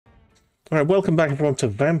Alright, welcome back everyone to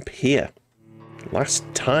Vampyr. Last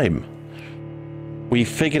time, we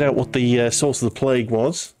figured out what the source of the plague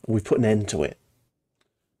was, and we put an end to it.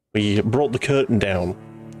 We brought the curtain down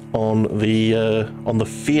on the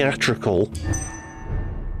theatrical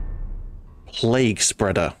plague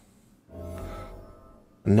spreader.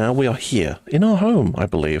 And now we are here, in our home, I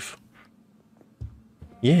believe.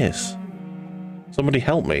 Yes. Somebody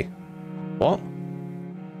help me. What?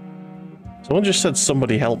 Someone just said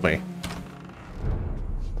somebody help me.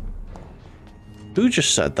 Who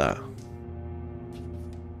just said that?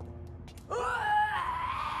 It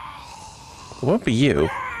won't be you.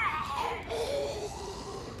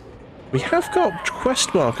 We have got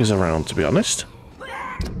quest markers around, to be honest.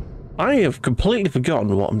 I have completely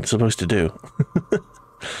forgotten what I'm supposed to do.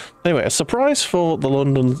 Anyway, a surprise for the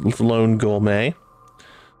London Lone Gourmet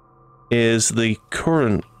is the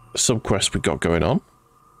current subquest we've got going on.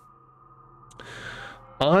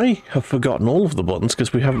 I have forgotten all of the buttons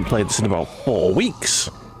because we haven't played this in about 4 weeks.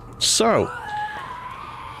 So,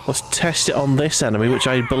 let's test it on this enemy, which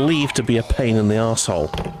I believe to be a pain in the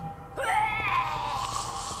arsehole.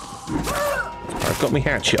 I've got my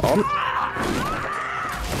hatchet on.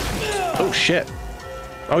 Oh shit.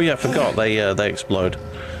 Oh yeah, I forgot they explode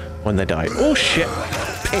when they die. Oh shit.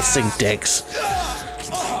 Pissing dicks.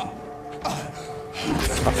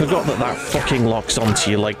 I forgot that fucking locks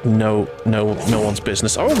onto you like no one's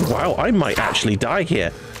business. Oh wow, I might actually die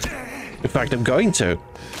here. In fact, I'm going to.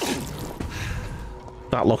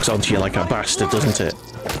 That locks onto you like a bastard, doesn't it?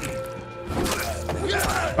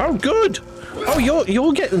 Oh good. Oh,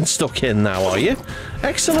 you're getting stuck in now, are you?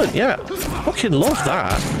 Excellent, yeah. Fucking love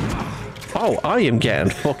that. Oh, I am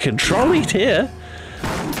getting fucking trolleyed here.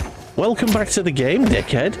 Welcome back to the game,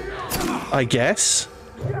 dickhead. I guess.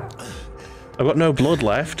 I've got no blood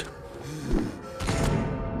left.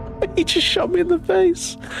 He just shot me in the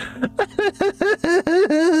face.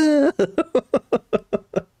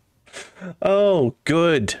 Oh,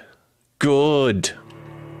 good. Good.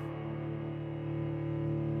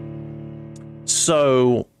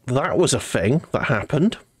 So, that was a thing that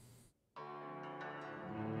happened.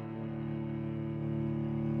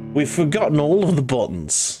 We've forgotten all of the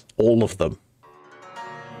buttons. All of them.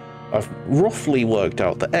 I've roughly worked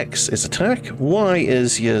out that X is attack, Y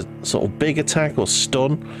is your sort of big attack or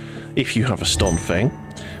stun, if you have a stun thing.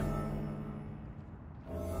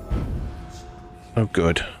 Oh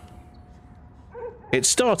good. It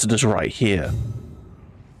started us right here.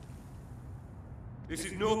 This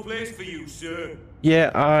is no place for you, sir.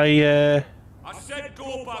 Yeah, I said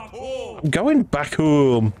go back home. I'm going back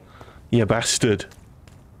home, you bastard.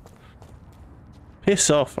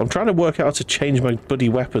 Piss off. I'm trying to work out how to change my bloody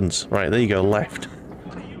weapons. Right, there you go, left.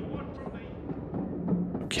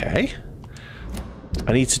 Okay.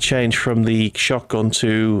 I need to change from the shotgun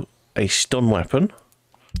to a stun weapon.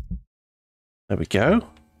 There we go.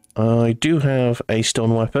 I do have a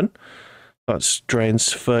stun weapon. That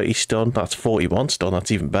drains 30 stun. That's 41 stun.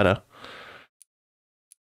 That's even better.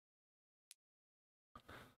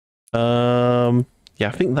 Yeah,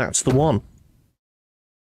 I think that's the one.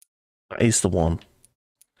 That is the one.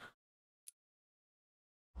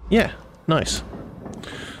 Yeah, nice.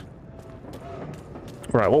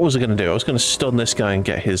 Right, what was I going to do? I was going to stun this guy and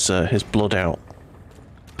get his blood out.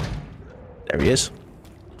 There he is.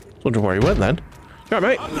 Wondering where he went then. Right,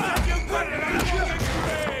 mate.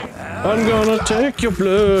 I'm gonna take your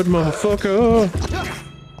blood, motherfucker.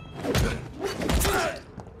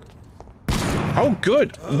 Oh,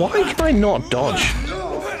 good. Why can I not dodge?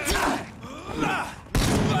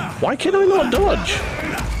 Why can I not dodge?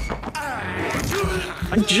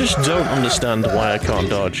 I just don't understand why I can't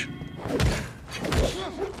dodge.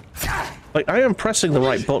 Like, I am pressing the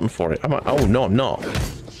right button for it. Oh, no, I'm not.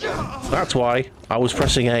 That's why I was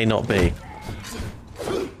pressing A, not B.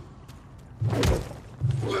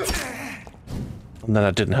 And then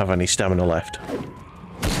I didn't have any stamina left.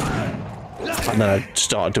 And then I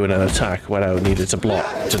started doing an attack when I needed to block,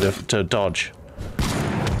 to dodge.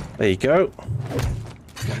 There you go.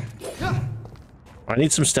 I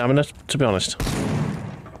need some stamina, to be honest.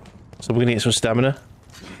 So we're gonna get some stamina.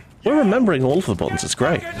 We're remembering all of the buttons, it's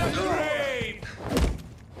great.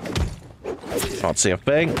 Can't see a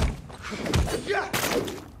thing.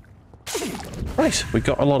 Right, we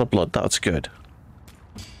got a lot of blood, that's good.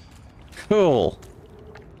 Cool.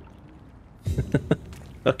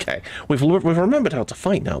 Okay, we've remembered how to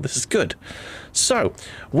fight now, this is good. So,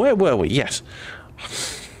 where were we? Yes.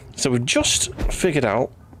 So we've just figured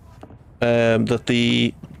out that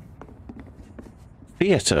the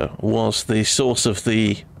theatre was the source of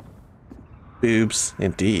the boobs,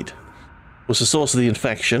 indeed, was the source of the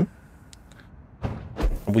infection,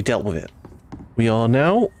 and we dealt with it. We are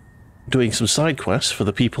now doing some side quests for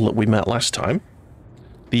the people that we met last time.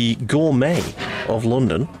 The Gourmet of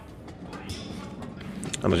London.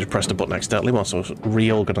 And I just pressed a button accidentally whilst I was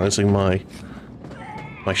reorganising my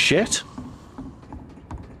shit.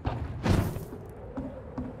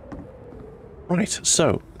 Right,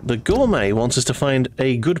 so the Gourmet wants us to find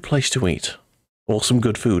a good place to eat. Or some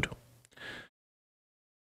good food.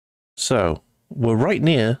 So, we're right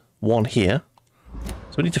near one here.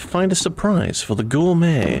 So we need to find a surprise for the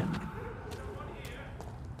Gourmet. I'm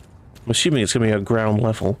assuming it's going to be at ground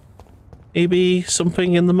level. Maybe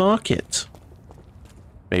something in the market.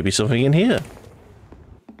 Maybe something in here.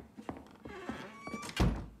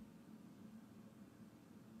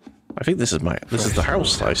 I think this is the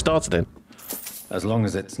house that I started in. As long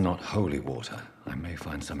as it's not holy water, I may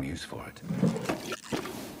find some use for it.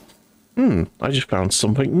 I just found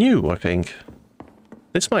something new, I think.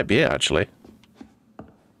 This might be it, actually.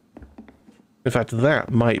 In fact,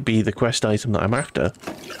 that might be the quest item that I'm after.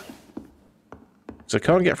 So I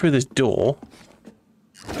can't get through this door.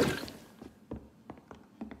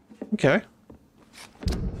 Okay.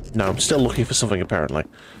 No, I'm still looking for something, apparently.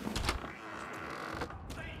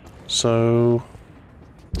 So...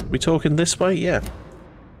 we talking this way? Yeah.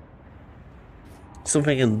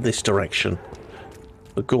 Something in this direction.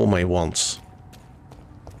 The Gourmet wants.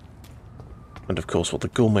 And of course, what the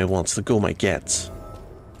Gourmet wants, the Gourmet gets.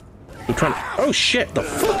 We're trying to... oh shit, the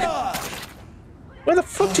fuck? Where the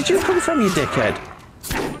fuck did you come from, you dickhead?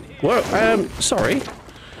 Whoa, sorry.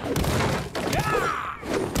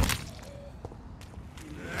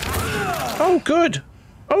 Oh, good.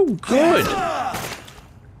 Oh, good.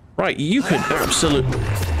 Right, you could absolutely...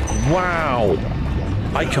 wow.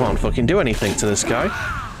 I can't fucking do anything to this guy.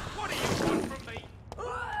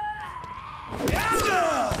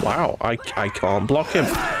 Wow, I can't block him.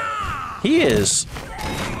 He is...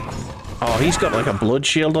 oh, he's got like a blood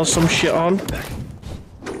shield or some shit on.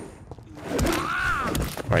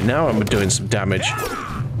 Right, now I'm doing some damage.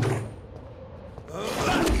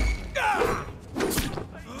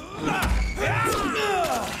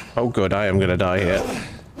 Oh good, I am gonna die here.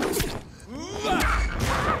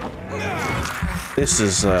 This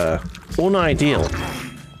is, unideal.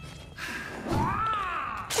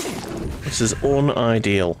 This is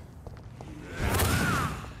unideal.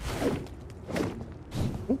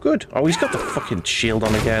 Oh, good. Oh, he's got the fucking shield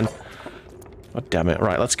on again. God damn it.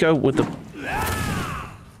 Right, let's go with the...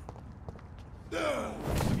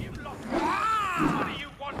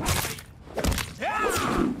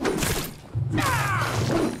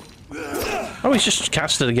 oh, he's just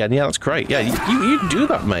cast it again. Yeah, that's great. Yeah, you do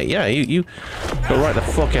that, mate. Yeah, you go right the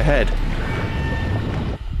fuck ahead.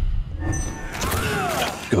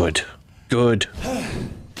 Good. Good.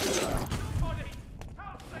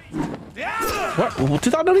 What?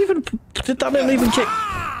 Did that not even kick?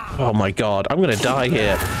 Oh my god, I'm gonna die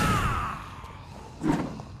here.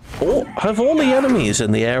 Oh, have all the enemies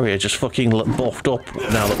in the area just fucking buffed up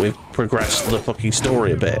now that we've progressed the fucking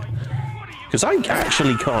story a bit? Because I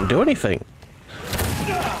actually can't do anything.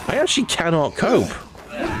 I actually cannot cope.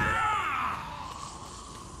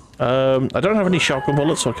 I don't have any shotgun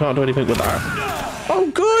bullets, so I can't do anything with that. Oh,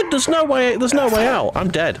 good! There's no way out. I'm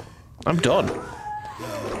dead. I'm done.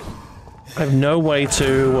 I have no way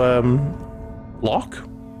to, lock.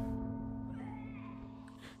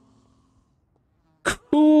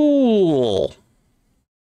 Cool.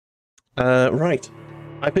 Right.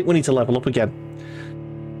 I think we need to level up again.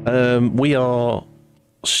 We are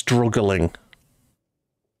struggling.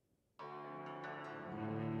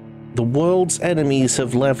 The world's enemies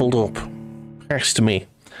have leveled up past me,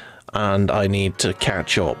 and I need to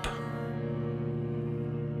catch up.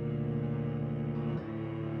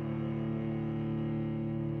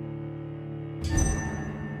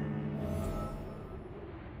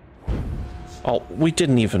 Oh, we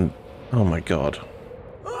didn't even... oh my god.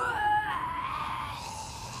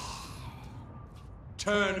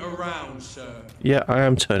 Turn around, sir. Yeah, I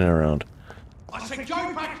am turning around. I said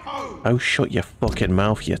go back home! Oh, shut your fucking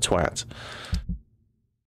mouth, you twat.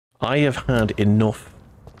 I have had enough.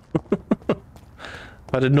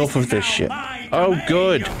 Had enough of this shit. Oh,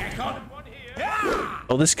 good.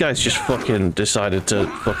 Oh, this guy's just fucking decided to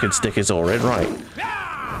fucking stick his oar in, right.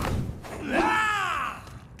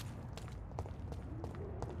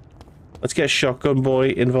 Let's get Shotgun Boy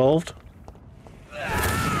involved.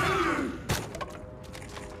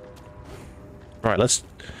 Right, let's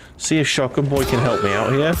see if Shotgun Boy can help me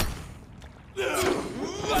out here.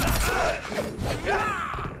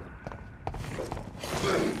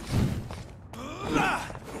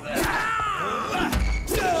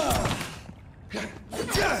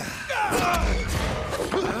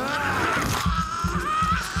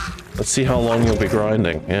 Let's see how long you'll be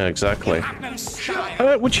grinding. Yeah, exactly.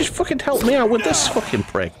 Would you fucking help me out with this fucking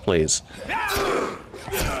prick, please?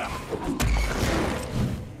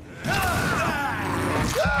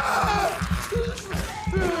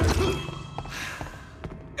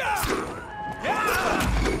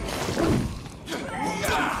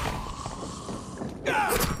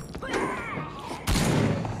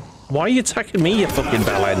 Why are you attacking me, you fucking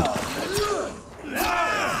bellend?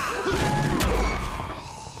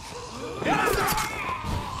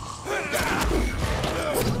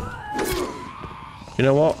 You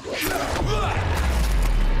know what?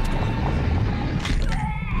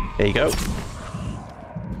 There you go.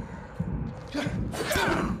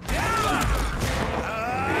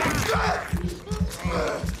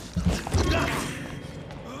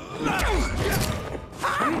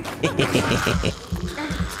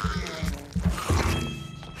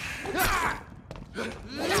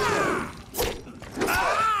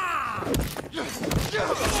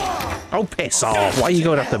 Oh, piss off. Why are you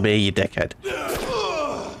going after me, you dickhead?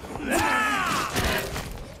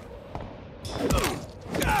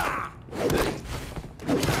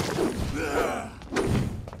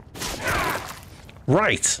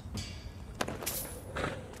 Right.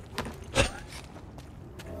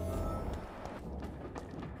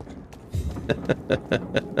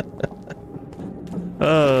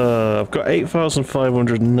 I've got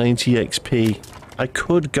 8,590 XP. I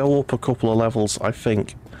could go up a couple of levels, I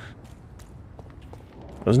think.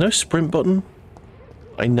 There's no sprint button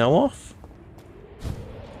I know of.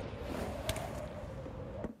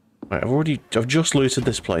 Right, I've just looted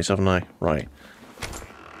this place, haven't I? Right.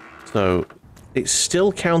 So, it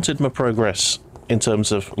still counted my progress in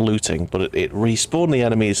terms of looting, but it respawned the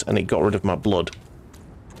enemies and it got rid of my blood.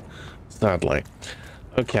 Sadly.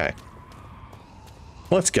 Okay.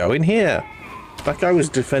 Let's go in here. That guy was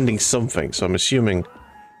defending something, so I'm assuming...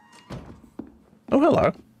 Oh,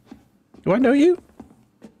 hello. Do I know you?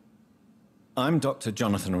 I'm Dr.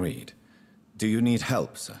 Jonathan Reed. Do you need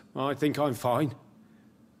help, sir? I think I'm fine.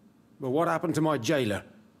 But what happened to my jailer?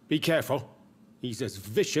 Be careful. He's as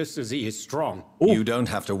vicious as he is strong. Ooh. You don't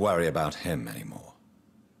have to worry about him anymore.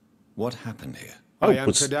 What happened here? Oh, I am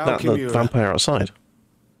was Tadao that the Kimura. vampire outside?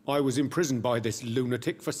 I was imprisoned by this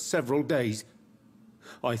lunatic for several days.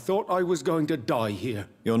 I thought I was going to die here.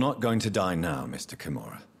 You're not going to die now, Mr.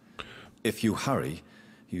 Kimura. If you hurry,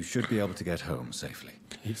 you should be able to get home safely.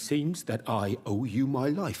 It seems that I owe you my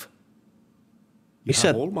life. He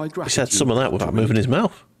said some of that without moving his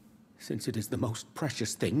mouth. Since it is the most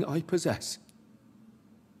precious thing I possess.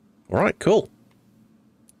 Alright, cool.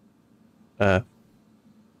 Goodbye,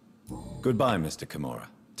 Mr. Kimura.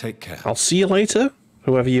 Take care. I'll see you later,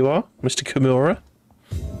 whoever you are, Mr. Kimura.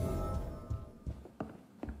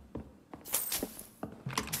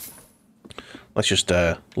 Let's just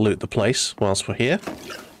loot the place whilst we're here.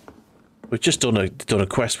 We've just done a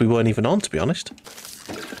quest we weren't even on, to be honest.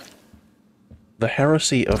 The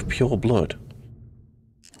Heresy of Pure Blood.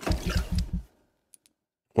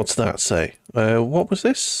 What's that say? What was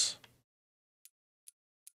this?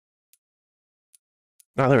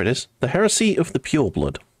 Ah, there it is. The Heresy of the Pure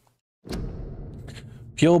Blood.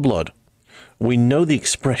 Pure Blood. We know the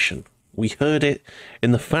expression. We heard it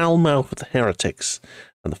in the foul mouth of the heretics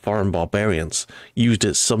and the foreign barbarians. Used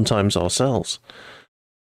it sometimes ourselves.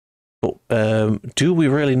 But do we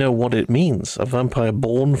really know what it means? A vampire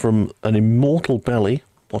born from an immortal belly?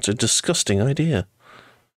 What a disgusting idea.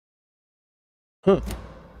 Huh.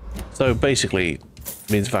 So basically, it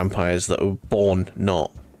means vampires that were born,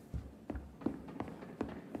 not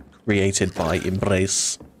created by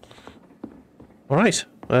embrace. Alright,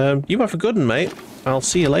 you have a good one, mate. I'll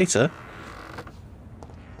see you later.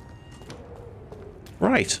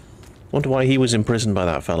 Right. Wonder why he was imprisoned by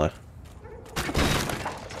that fella.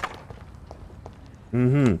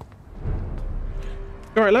 Mm-hmm.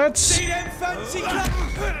 Alright, lads.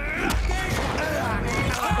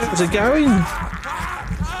 How's it going?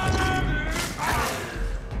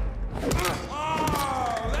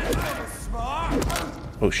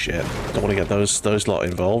 Oh shit. Don't want to get those lot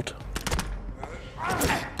involved.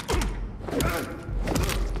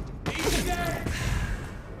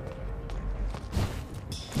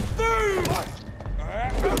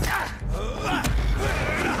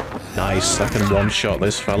 Nice, I can one-shot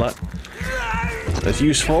this fella. That's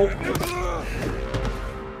useful.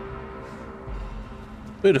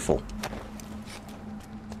 Beautiful.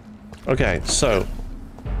 Okay, so...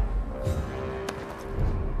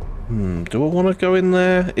 do I want to go in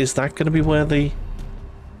there? Is that going to be where the...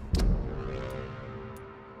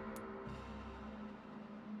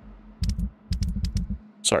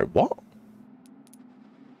 Sorry, what?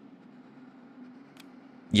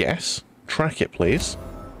 Yes. Track it, please.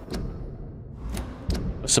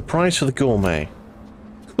 A surprise for the gourmet.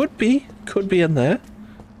 Could be in there.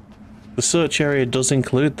 The search area does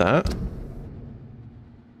include that.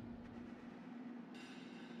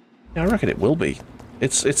 Yeah, I reckon it will be.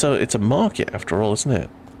 It's a market after all, isn't it?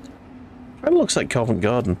 Kind of looks like Covent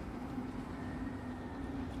Garden.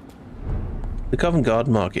 The Covent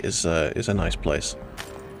Garden market is a nice place.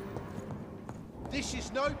 This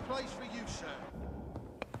is no place for you, sir.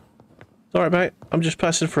 Alright, mate. I'm just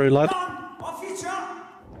passing through, lad.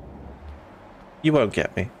 You won't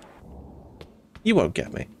get me. You won't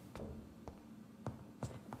get me.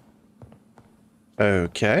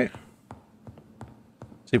 Okay.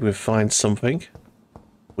 See if we can find something.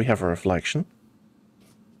 We have a reflection.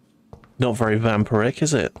 Not very vampiric,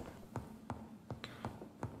 is it?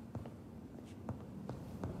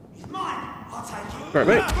 Right,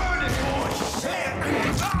 mate.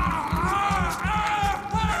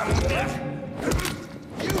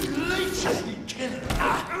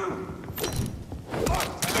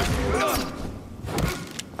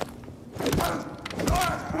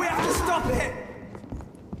 We have to stop it!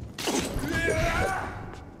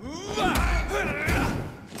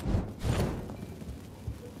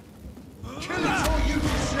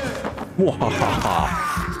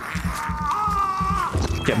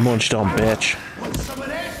 Get munched on, bitch.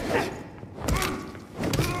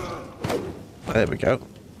 There we go.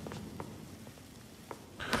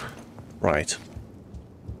 Right.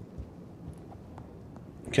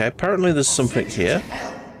 Okay, apparently there's something here.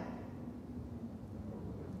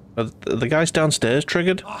 Are the guys downstairs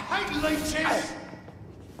triggered? I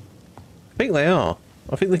think they are.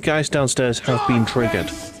 I think the guys downstairs have been triggered.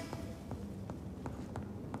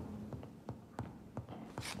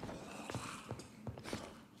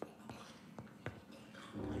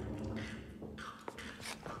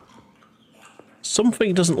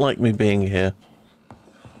 Something doesn't like me being here.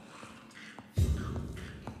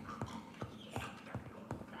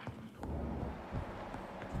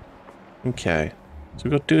 Okay. So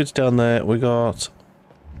we've got dudes down there. We got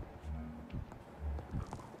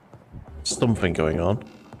something going on.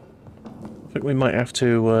 I think we might have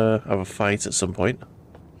to have a fight at some point.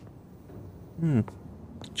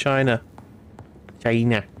 China.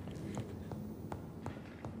 China.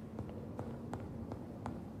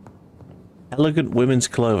 Elegant women's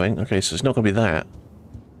clothing. Okay, so it's not going to be that.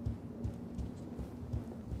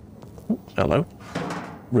 Ooh, hello.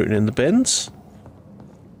 Rooting in the bins.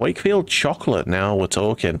 Wakefield chocolate, now we're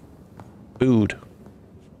talking. Food.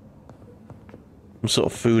 Some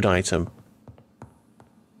sort of food item.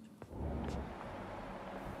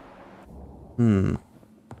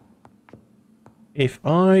 If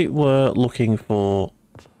I were looking for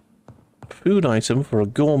a food item for a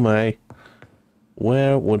gourmet,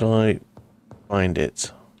 where would I find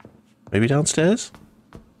it? Maybe downstairs?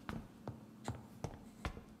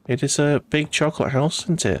 It is a big chocolate house,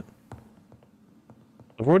 isn't it?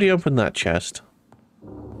 I've already opened that chest.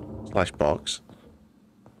 Slash box.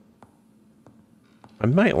 I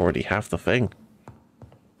might already have the thing.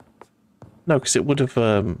 No, because it would have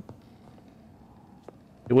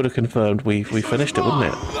confirmed we finished it,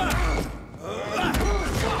 wouldn't it?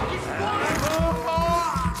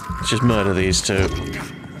 Let's just murder these two.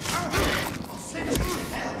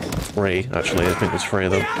 Three, actually, I think there's three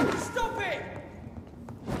of them.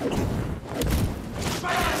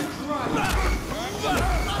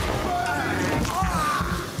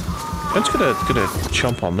 I'm just gonna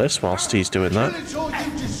chomp on this whilst he's doing that.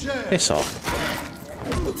 Piss off.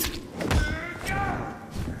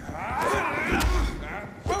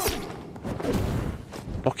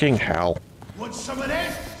 Fucking hell. Want some of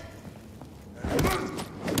this?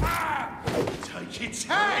 Take its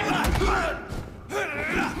hand!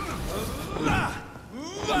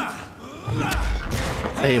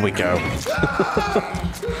 Here we go.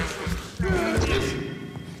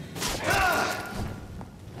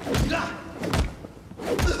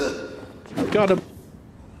 Got him.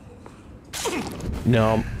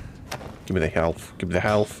 No. Give me the health. Give me the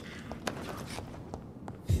health.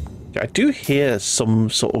 I do hear some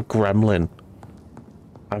sort of gremlin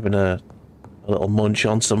having a little munch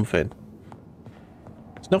on something.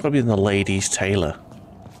 It's not going to be in the ladies' tailor.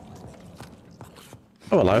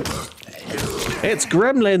 Oh, hello. It's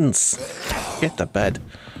gremlins! Get the bed.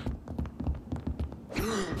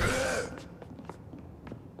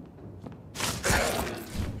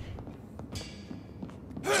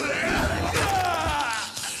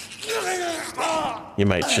 Your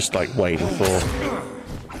mate's just like waiting for.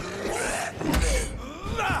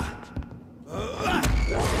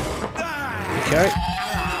 Okay.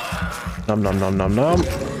 Nom nom nom nom nom.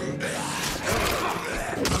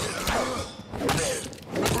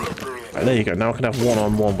 Right, there you go. Now I can have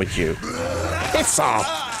one-on-one with you. Piss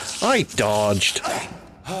off! I dodged.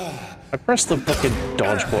 I pressed the fucking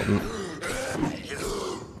dodge button.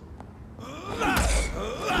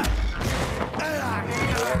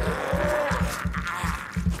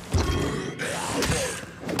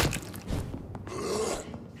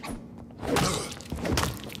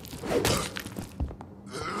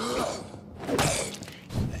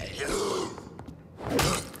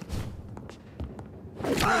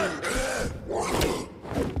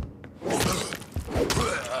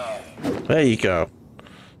 There you go.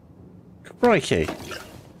 Crikey.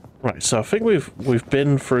 Right, so I think we've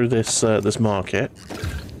been through this this market.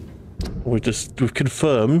 We've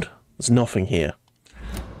confirmed there's nothing here.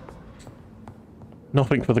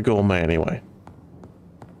 Nothing for the gourmet anyway.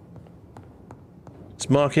 This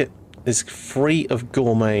market is free of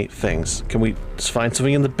gourmet things. Can we just find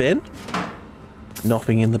something in the bin?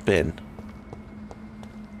 Nothing in the bin.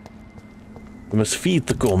 We must feed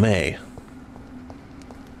the gourmet.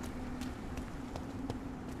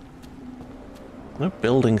 No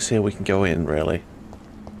buildings here we can go in, really.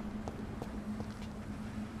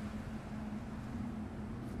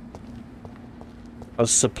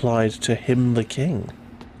 As supplied to him the king.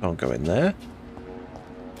 Can't go in there.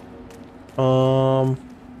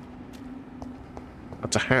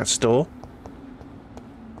 That's a hat store.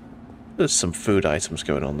 There's some food items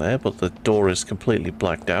going on there, but the door is completely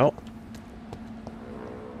blacked out.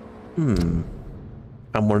 And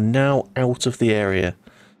we're now out of the area.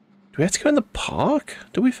 Do we have to go in the park,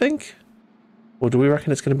 do we think? Or do we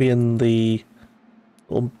reckon it's going to be in the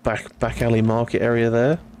little back alley market area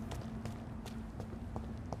there?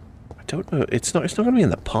 I don't know. It's not going to be in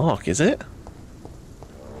the park, is it?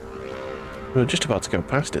 We're just about to go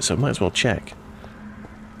past it, so might as well check.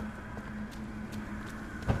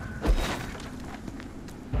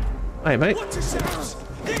 Hey, mate. What a sound!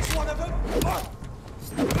 Here's one of them!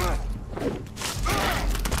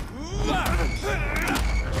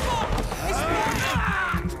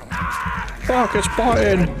 Fuck, it's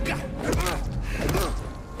biting!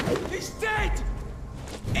 He's dead!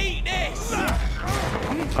 Eat this!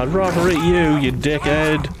 I'd rather eat you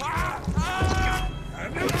dickhead!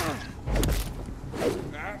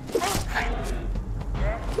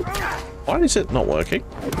 Why is it not working?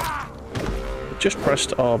 I just pressed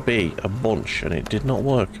RB a bunch and it did not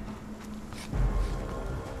work.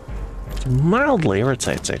 It's mildly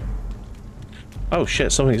irritating. Oh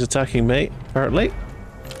shit, something's attacking me, apparently.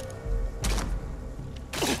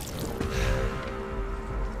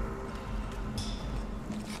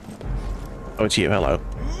 Oh, it's you, hello.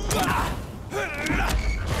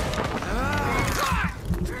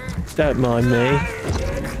 Don't mind me.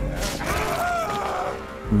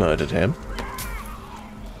 Murdered him.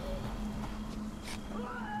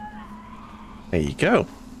 There you go.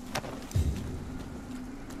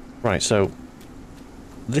 Right, so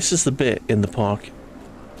this is the bit in the park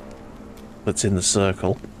that's in the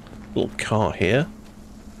circle. Little car here.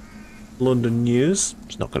 London News.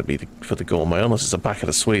 It's not going to be for the gourmet unless it's the back of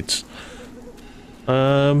the sweets.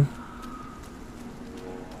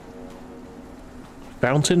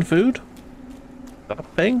 Fountain food? That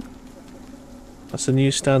thing? That's the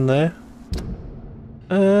newsstand there.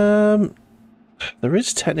 There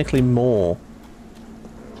is technically more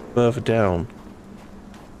further down.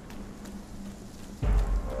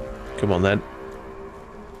 Come on then.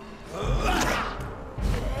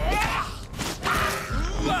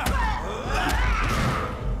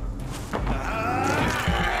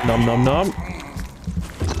 Nom nom nom.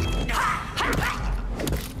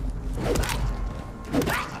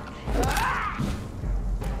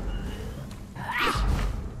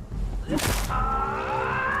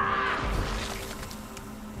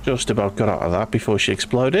 Just about got out of that before she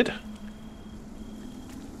exploded.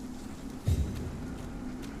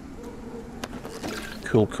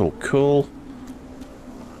 Cool, cool, cool.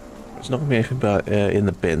 There's not going to be anything about in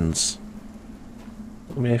the bins.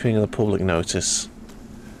 Not going to be anything in the public notice.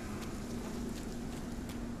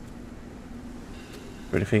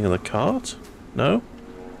 Or anything in the cart? No?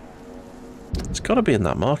 It's got to be in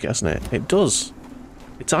that market, hasn't it? It does.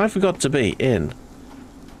 It's either got to be in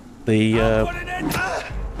the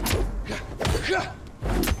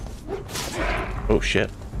oh shit.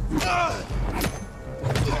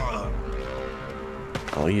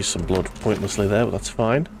 I'll use some blood pointlessly there, but that's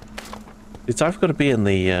fine. It's either got to be in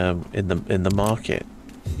the market,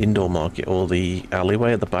 indoor market, or the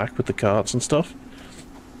alleyway at the back with the carts and stuff.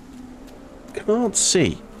 Can't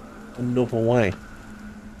see another way.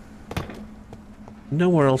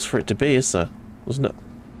 Nowhere else for it to be, is there? Wasn't it?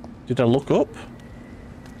 Did I look up?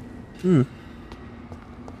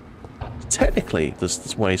 technically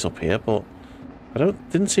there's ways up here, but I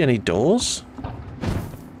didn't see any doors.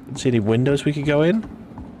 Didn't see any windows we could go in.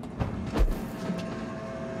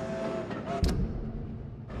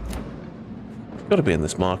 Got to be in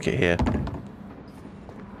this market here.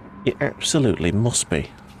 It absolutely must be.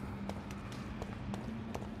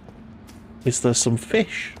 Is there some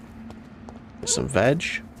fish? There's some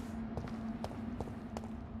veg.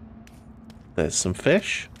 There's some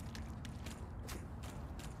fish.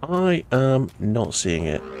 I am not seeing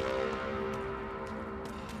it.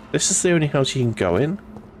 This is the only house you can go in.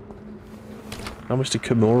 How much did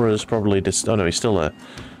Kimura's probably just... Oh no, he's still there.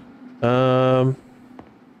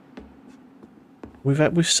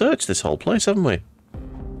 We've searched this whole place, haven't we?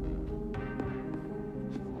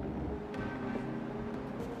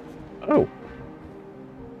 Oh.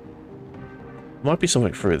 Might be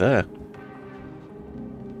something through there.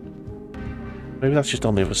 Maybe that's just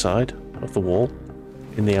on the other side of the wall,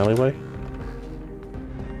 in the alleyway.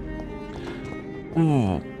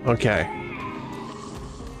 Okay.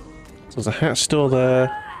 So there's a hat store there.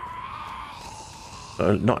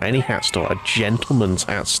 Not any hat store, a gentleman's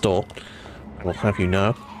hat store. I will have you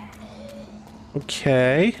know.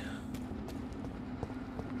 Okay.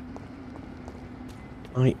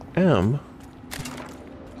 I am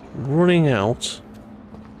running out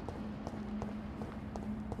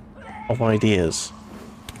of ideas.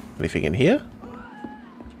 Anything in here?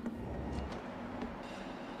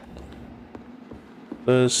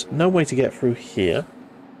 There's no way to get through here.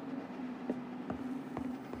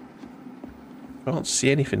 Can't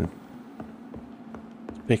see anything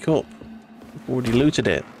to pick up. I've already looted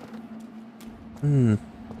it.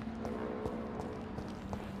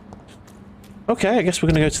 Okay, I guess we're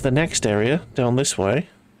going to go to the next area, down this way.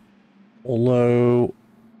 Although...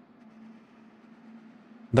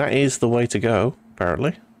 that is the way to go,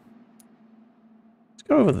 apparently. Let's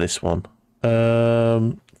go over this one.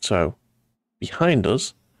 So, behind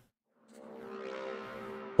us.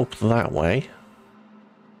 Up that way.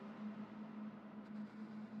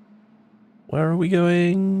 Where are we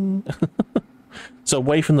going? So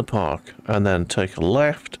away from the park, and then take a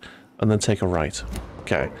left, and then take a right.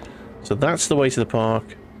 Okay, so that's the way to the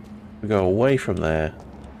park. We go away from there.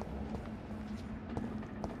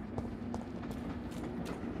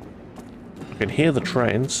 I can hear the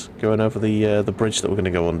trains going over the bridge that we're going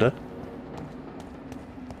to go under.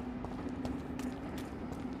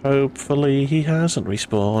 Hopefully he hasn't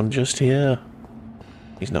respawned just here.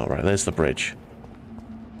 He's not, right. There's the bridge.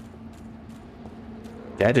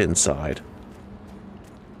 Dead inside.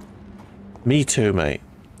 Me too, mate.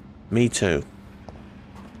 Me too.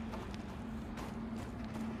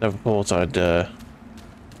 Never thought I'd,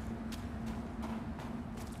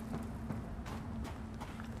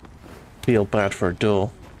 feel bad for a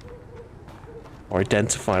door. Or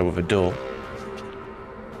identify with a door.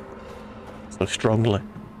 So strongly.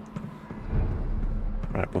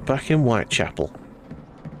 Right, we're back in Whitechapel.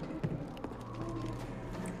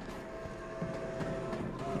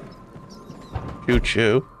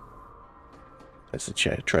 Choo-choo. There's the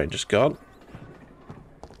train just gone.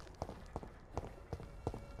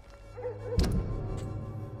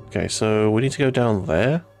 Okay, so we need to go down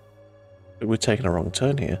there. We're taking a wrong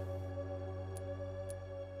turn here.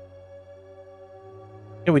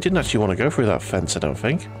 Yeah, we didn't actually want to go through that fence, I don't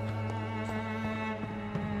think.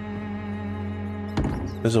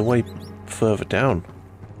 There's a way further down.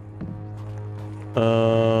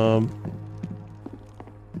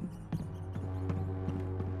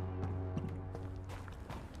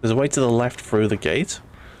 There's a way to the left through the gate.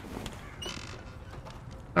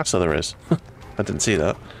 Ah, so there is. I didn't see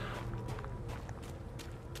that.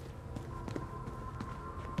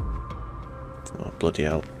 Oh, bloody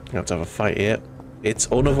hell. You have to have a fight here.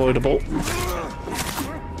 It's unavoidable.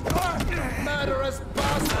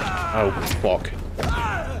 Oh, fuck.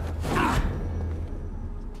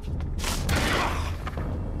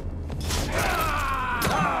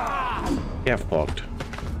 Yeah, fucked.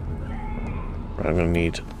 Right, I'm gonna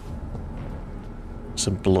need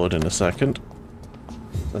some blood in a second.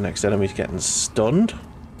 The next enemy's getting stunned.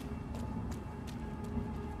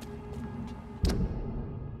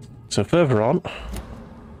 So further on...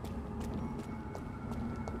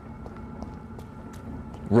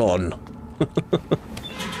 Run!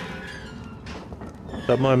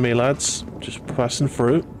 Don't mind me, lads. Just passing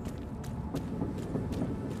through.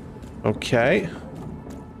 Okay.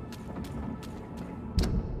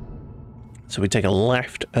 So we take a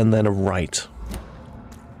left and then a right.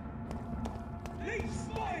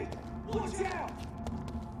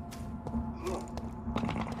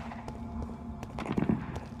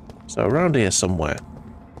 So around here somewhere.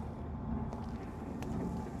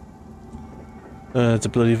 It's a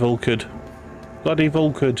bloody Vulcan. Bloody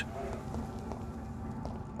Vulcan.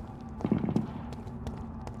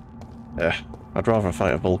 I'd rather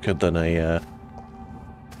fight a Vulcan than a,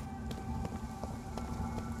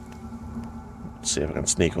 Let's see if I can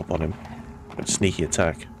sneak up on him. A sneaky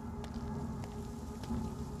attack.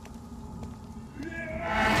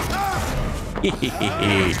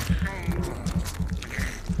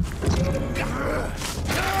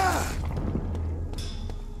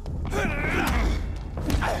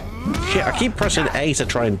 Shit, I keep pressing A to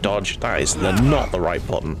try and dodge. That is not the right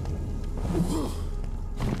button.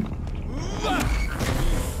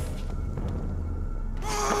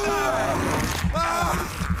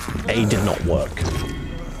 A did not work.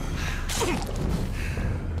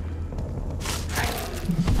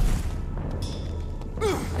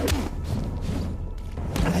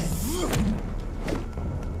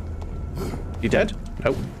 You dead?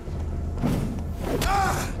 No.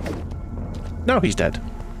 No, he's dead.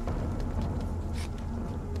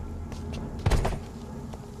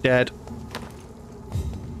 Dead.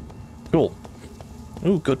 Cool.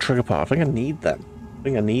 Ooh, good trigger part. I think I need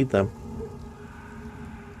them.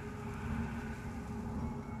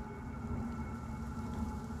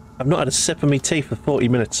 I've not had a sip of my tea for 40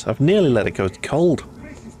 minutes. I've nearly let it go cold.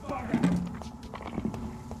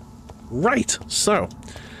 Right, so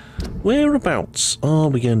whereabouts are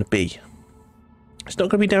we going to be? It's not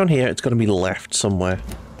going to be down here, it's going to be left somewhere.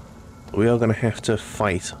 We are going to have to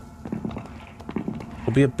fight.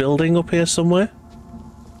 There'll be a building up here somewhere.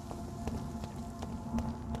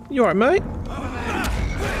 You alright, mate?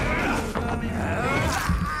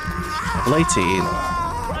 Lady,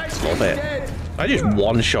 love it. I just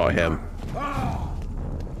one-shot him.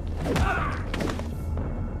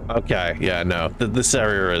 Okay, yeah, no. This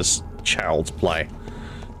area is child's play.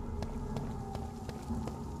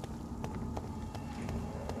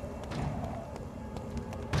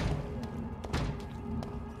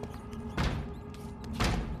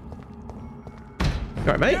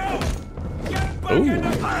 You alright, mate? Ooh.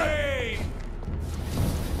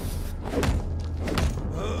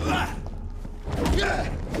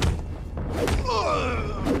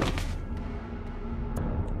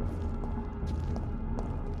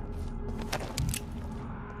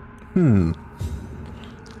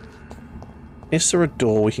 Is there a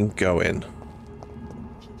door we can go in?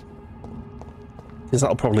 Because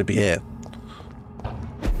that'll probably be it.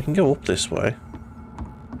 We can go up this way.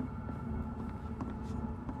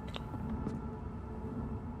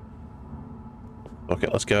 Okay,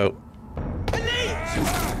 let's go.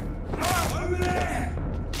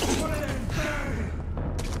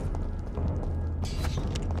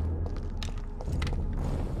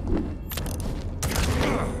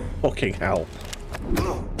 Fucking hell.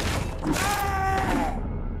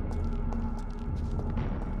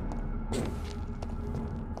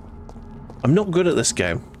 I'm not good at this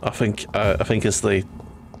game. I think is the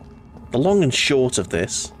long and short of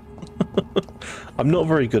this. I'm not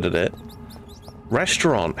very good at it.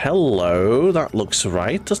 Restaurant. Hello. That looks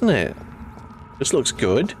right, doesn't it? This looks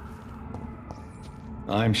good.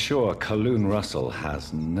 I'm sure Kaloon Russell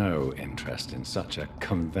has no interest in such a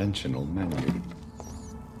conventional menu.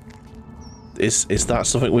 Is that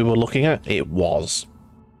something we were looking at? It was.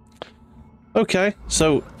 Okay,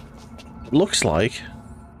 so looks like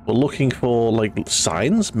we're looking for like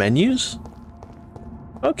signs, menus.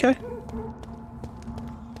 Okay.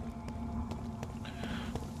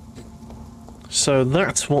 So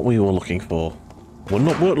that's what we were looking for. We're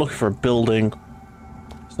looking for a building.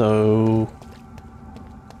 So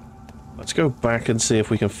let's go back and see if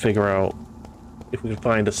we can figure out if we can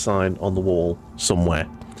find a sign on the wall somewhere.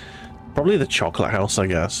 Probably the chocolate house, I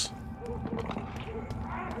guess.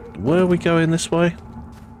 Where are we going this way?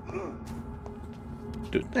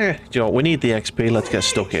 Do you know what? We need the XP. Let's get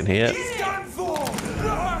stuck in here.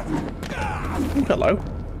 Ooh, hello.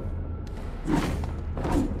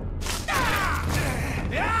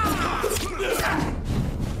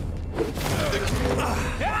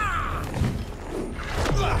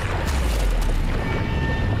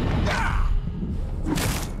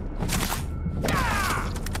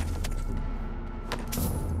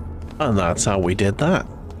 And that's how we did that.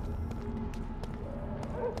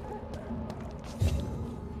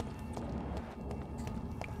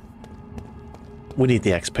 We need the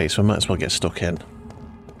XP, so we might as well get stuck in.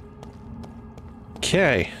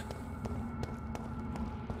 Okay.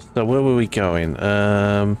 So where were we going?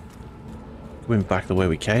 Going back the way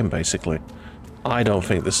we came, basically. I don't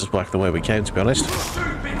think this is back the way we came, to be honest.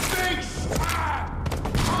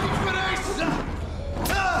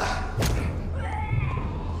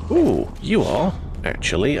 Ooh, you are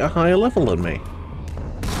actually a higher level than me.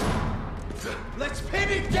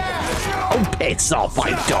 Oh, piss off,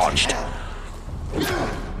 I dodged.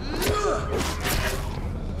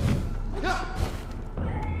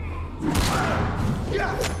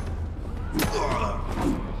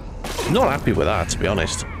 Not happy with that, to be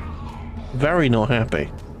honest. Very not happy.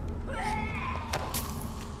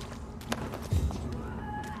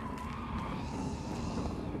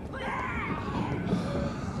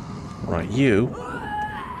 Right, you're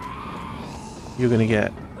gonna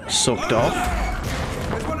get sucked off.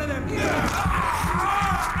 There's one of them here.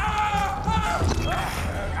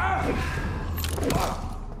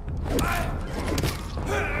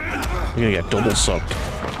 You're gonna get double sucked.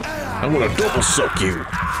 I'm gonna double suck you.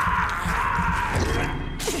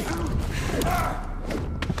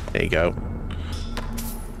 There you go.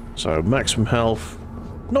 So, maximum health.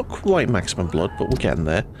 Not quite maximum blood, but we're getting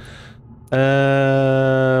there.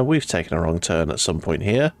 We've taken a wrong turn at some point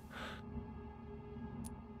here.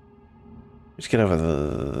 Let's get over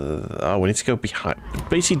the... Oh, we need to go behind...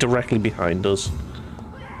 Basically directly behind us.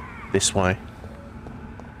 This way.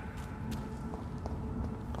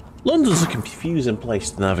 London's a confusing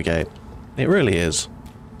place to navigate. It really is.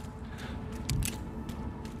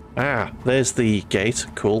 Ah, there's the gate.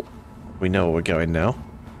 Cool. We know where we're going now.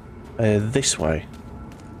 This way.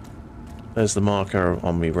 There's the marker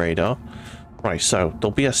on my radar. Right, so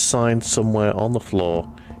there'll be a sign somewhere on the floor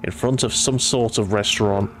in front of some sort of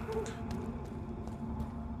restaurant.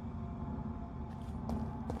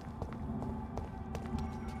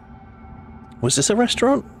 Was this a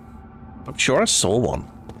restaurant? I'm sure I saw one.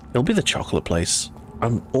 It'll be the chocolate place.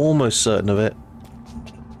 I'm almost certain of it.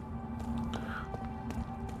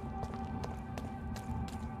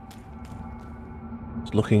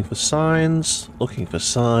 Looking for signs. Looking for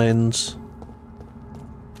signs.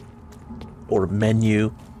 Or a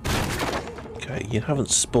menu. Okay, you haven't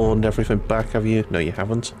spawned everything back, have you? No, you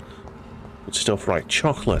haven't. Good stuff. Right,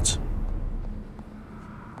 chocolate.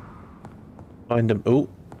 Find them. Oh,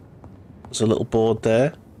 there's a little board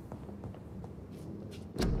there.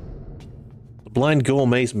 The Blind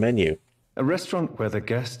Gourmet's menu. A restaurant where the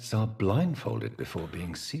guests are blindfolded before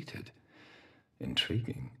being seated.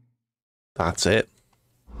 Intriguing. That's it.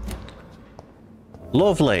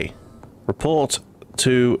 Lovely. Report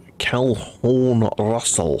to Calhoun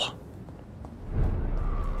Russell.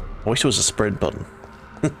 I wish there was a sprint button.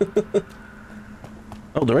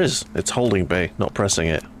 Oh, there is. It's holding B, not pressing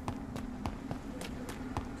it.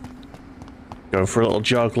 Going for a little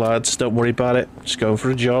jog, lads. Don't worry about it. Just going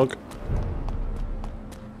for a jog.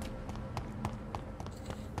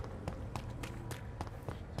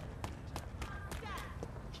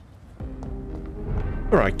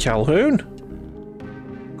 Alright, Calhoun.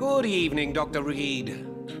 Good evening, Dr. Reed.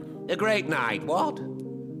 A great night, what?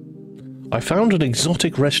 I found an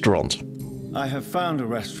exotic restaurant. I have found a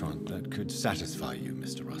restaurant that could satisfy you,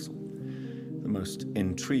 Mr. Russell. The most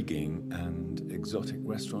intriguing and exotic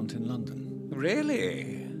restaurant in London.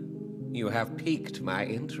 Really? You have piqued my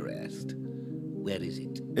interest. Where is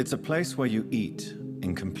it? It's a place where you eat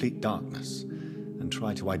in complete darkness and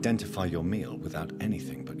try to identify your meal without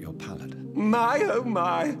anything but your palate. My, oh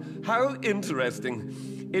my, how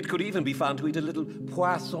interesting. It could even be fun to eat a little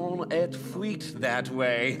poisson et fruit that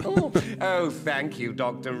way. Oh, thank you,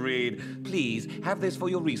 Dr. Reed. Please, have this for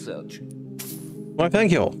your research. Why, thank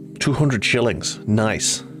you. 200 shillings.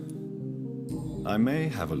 Nice. I may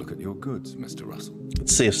have a look at your goods, Mr. Russell.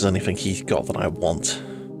 Let's see if there's anything he's got that I want.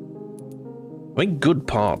 I think good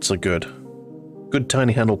parts are good. Good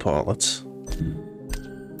tiny handle part. Let's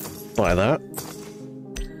buy that.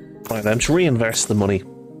 Buy them. Just reinvest the money.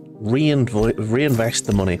 Reinvest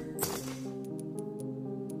the money.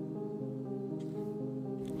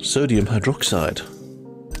 Sodium hydroxide.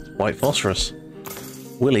 White phosphorus.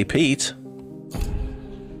 Willy Pete.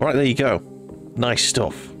 Right, there you go. Nice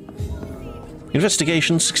stuff.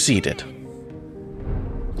 Investigation succeeded.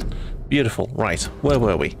 Beautiful. Right, where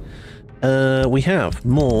were we? We have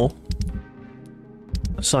more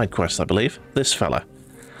side quests, I believe. This fella.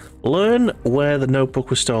 Learn where the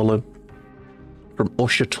notebook was stolen from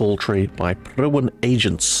Usher Talltree by Pruan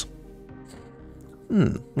agents.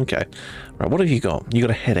 Okay. Right, what have you got? You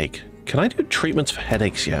got a headache. Can I do treatments for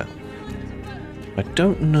headaches yet? I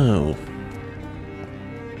don't know.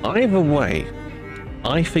 Either way,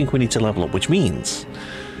 I think we need to level up, which means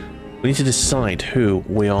we need to decide who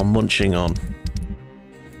we are munching on.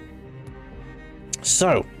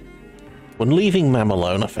 So, when leaving Mam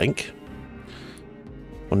alone, I think.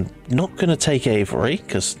 I'm not going to take Avery,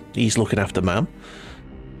 because he's looking after Mam.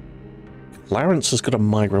 Clarence has got a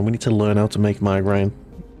migraine. We need to learn how to make migraine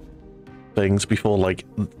things before, like,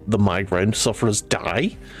 the migraine sufferers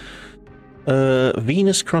die.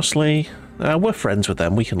 Venus Crossley. We're friends with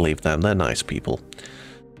them. We can leave them. They're nice people.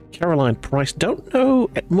 Caroline Price. Don't know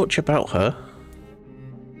much about her.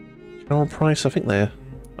 Caroline Price, I think they're...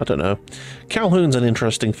 I don't know. Calhoun's an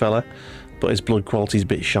interesting fella, but his blood quality's a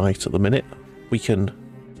bit shite at the minute. We can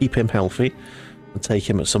keep him healthy and take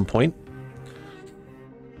him at some point.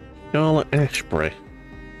 Charlotte Ashbury.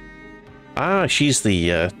 Ah, she's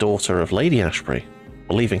the daughter of Lady Ashbury.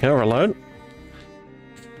 We're leaving her alone.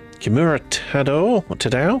 Kimura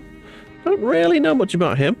Tadao? Don't really know much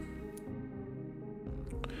about him.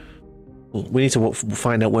 We need to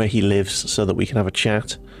find out where he lives so that we can have a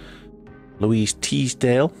chat. Louise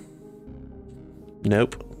Teasdale.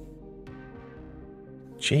 Nope.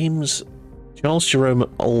 Charles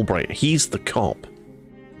Jerome Albright. He's the cop.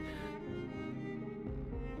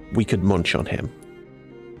 We could munch on him.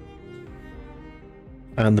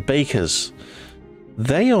 And the Bakers.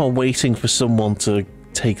 They are waiting for someone to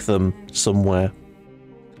take them somewhere.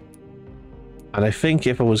 And I think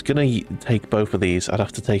if I was going to take both of these, I'd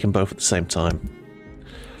have to take them both at the same time.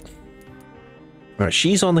 Right,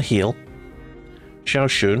 she's on the heel. Xiao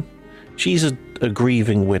Shun. She's a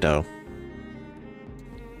grieving widow.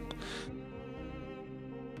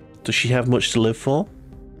 Does she have much to live for?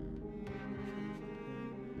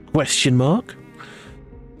 Question mark?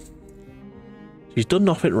 She's done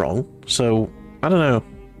nothing wrong, so I don't know.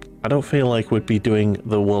 I don't feel like we'd be doing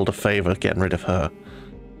the world a favour getting rid of her.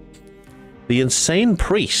 The insane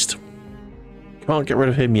priest. Can't get rid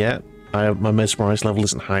of him yet. My mesmerise level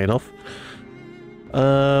isn't high enough.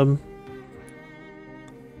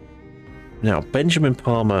 Now, Benjamin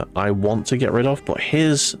Palmer, I want to get rid of, but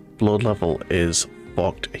his blood level is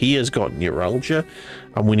fucked. He has got neuralgia,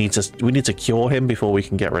 and we need to cure him before we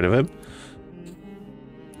can get rid of him.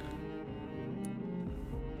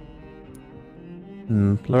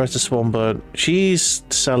 Loretta Swanburn, she's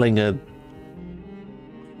selling a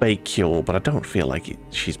fake cure, but I don't feel like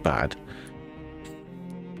she's bad.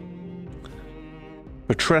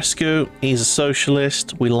 Petrescu, he's a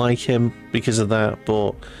socialist. We like him because of that,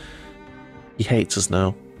 but he hates us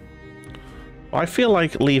now. I feel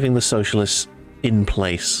like leaving the socialists in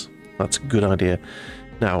place. That's a good idea.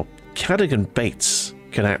 Now, Cadogan Bates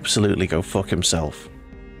can absolutely go fuck himself.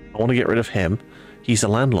 I want to get rid of him. He's a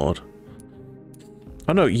landlord.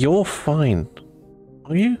 Oh no, you're fine.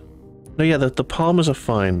 Are you? No, yeah, the Palmers are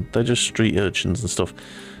fine. They're just street urchins and stuff.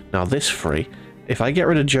 Now, this free. If I get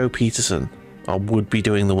rid of Joe Peterson, I would be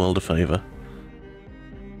doing the world a favour.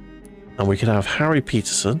 And we could have Harry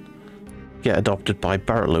Peterson get adopted by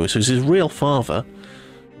Barrett Lewis, who's his real father.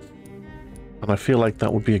 And I feel like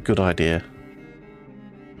that would be a good idea.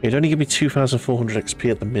 It'd only give me 2,400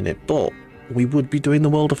 XP at the minute, but we would be doing the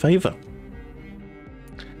world a favour.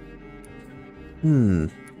 Clayton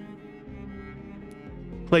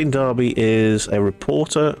Darby is a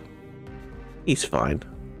reporter. He's fine.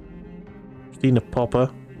 Christina Popper.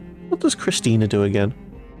 What does Christina do again?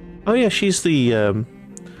 Oh yeah, she's the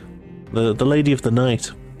lady of the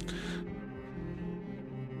night.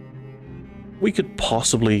 We could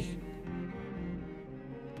possibly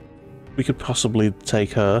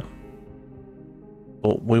take her,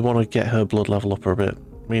 but we want to get her blood level up a bit.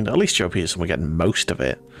 I mean, at least Joe Peterson, we're getting most of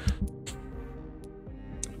it.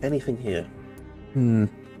 Anything here? Don't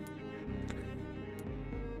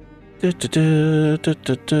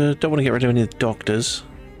want to get rid of any of the doctors.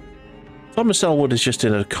 Thomas Elwood is just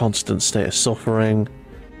in a constant state of suffering.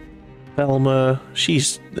 Velma,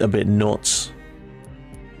 she's a bit nuts.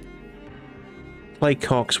 Clay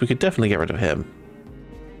Cox, we could definitely get rid of him.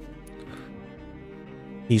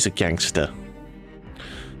 He's a gangster.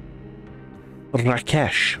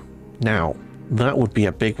 Rakesh. Now, that would be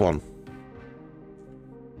a big one.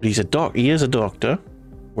 He is a doctor.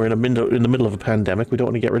 We're in the middle of a pandemic. We don't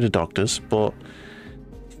want to get rid of doctors, but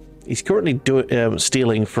he's currently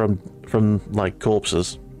stealing from like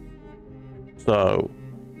corpses. So,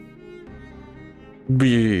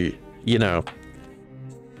 you know,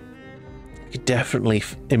 you definitely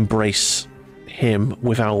embrace him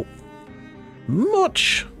without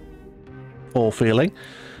much poor feeling.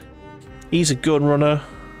 He's a gun runner.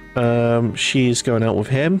 She's going out with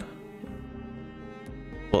him.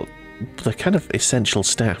 But they're kind of essential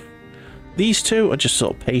staff. These two are just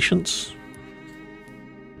sort of patients.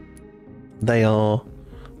 They are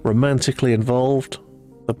romantically involved.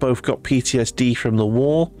 They've both got PTSD from the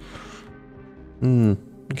war.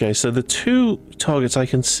 Okay, so the two targets I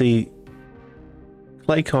can see: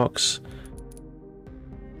 Clay Cox.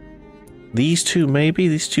 These two, maybe.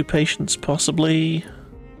 These two patients, possibly.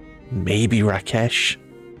 Maybe Rakesh.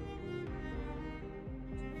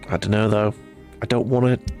 I don't know though. I don't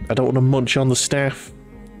want to munch on the staff.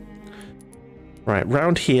 Right,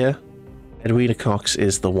 round here, Edwina Cox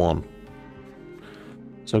is the one.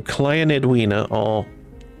 So Clay and Edwina are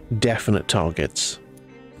definite targets.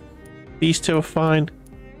 These two are fine.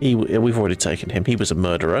 We've already taken him. He was a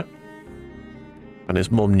murderer. And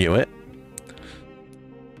his mum knew it.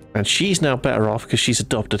 And she's now better off because she's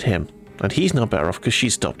adopted him. And he's now better off because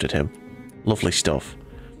she's adopted him. Lovely stuff.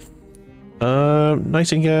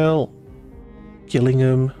 Nightingale.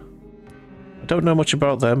 Gillingham. I don't know much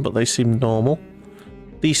about them, but they seem normal.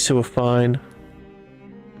 These two are fine.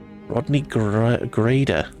 Rodney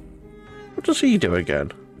Grader. What does he do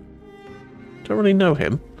again? Don't really know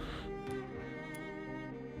him.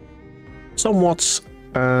 Tom Watts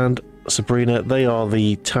and Sabrina, they are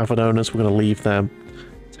the tavern owners. We're going to leave them.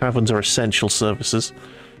 Taverns are essential services.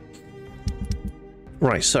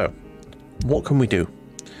 Right, so what can we do?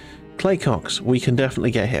 Clay Cox, we can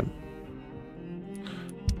definitely get him.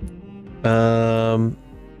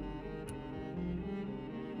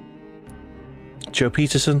 Joe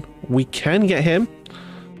Peterson, we can get him.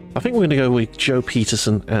 I think we're going to go with Joe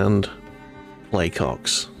Peterson and Clay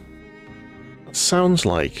Cox. That sounds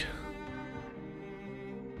like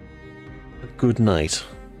a good night.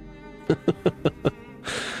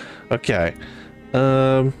 Okay.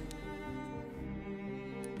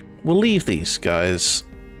 We'll leave these guys.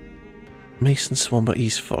 Mason Swan, but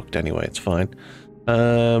he's fucked anyway, it's fine.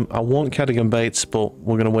 I want Cadogan Bates, but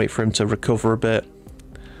we're going to wait for him to recover a bit.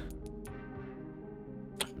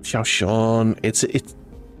 Xiao Shan,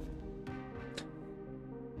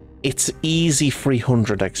 it's easy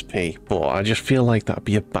 300 XP, but I just feel like that'd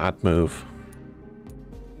be a bad move.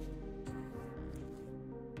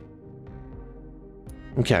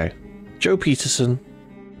 Okay, Joe Peterson,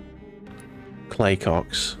 Clay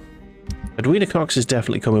Cox. Edwina Cox is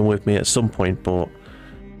definitely coming with me at some point, but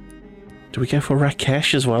do we go for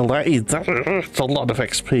Rakesh as well? That's a lot of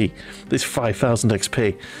XP. This 5,000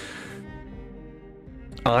 XP.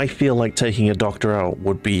 I feel like taking a doctor out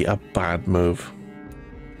would be a bad move.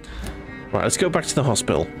 Right, let's go back to the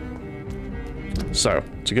hospital. So,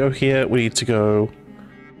 to go here, we need to go...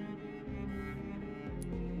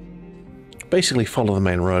 basically follow the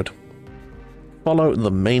main road. Follow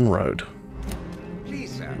the main road.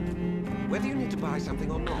 Please, sir. Whether you need to buy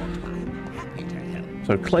something or not, I'm happy to help.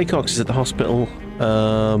 So Clay Cox is at the hospital.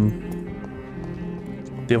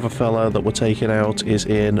 The other fella that we're taking out is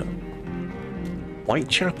in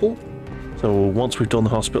Whitechapel. So once we've done the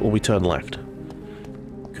hospital, we turn left.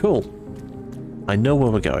 Cool. I know where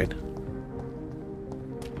we're going.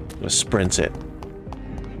 I'm gonna sprint it.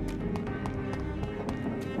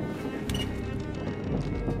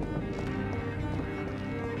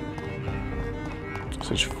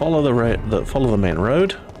 So just follow the main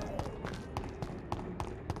road.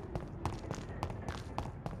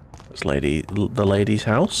 There's the lady's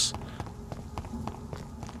house.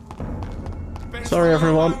 Sorry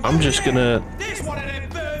everyone, I'm just gonna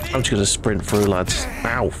sprint through, lads.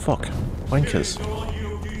 Ow, fuck. Wankers.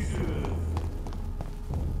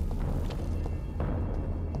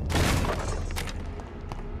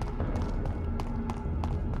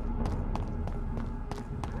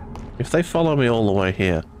 If they follow me all the way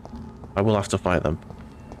here, I will have to fight them.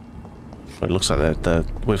 But it looks like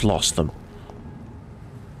we've lost them.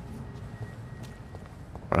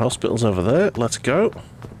 Right, hospital's over there. Let's go.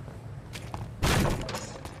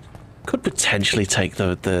 Could potentially take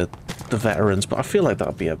the veterans, but I feel like that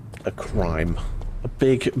would be a crime. A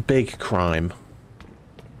big crime.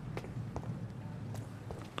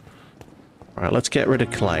 Alright, let's get rid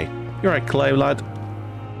of Clay. You're right, Clay, lad.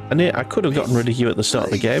 I could have gotten rid of you at the start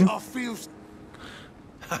of the game.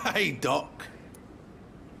 Hey, Doc.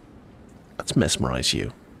 Let's mesmerize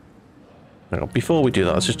you. Now, before we do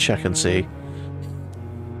that, let's just check and see.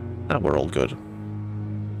 Ah, we're all good.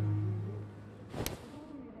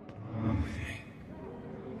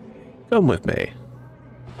 Come with me.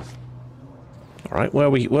 Alright, where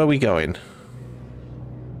are we going?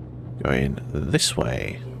 Going this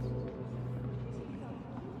way.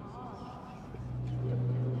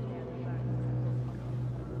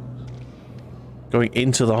 Going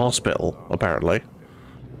into the hospital, apparently.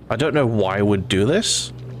 I don't know why I would do this.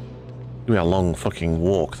 It's gonna be a long fucking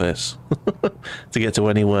walk, this. To get to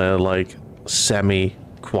anywhere, like,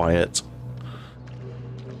 semi-quiet.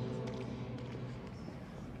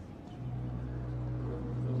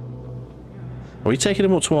 Are we taking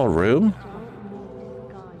him up to our room?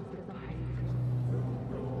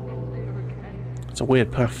 It's a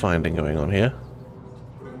weird pathfinding going on here.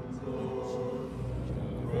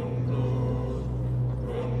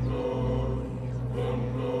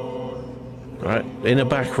 Alright, in a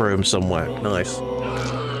back room somewhere. Nice.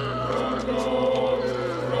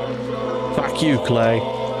 Fuck you, Clay.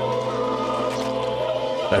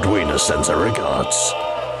 Edwina sends her regards.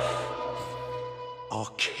 I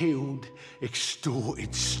killed,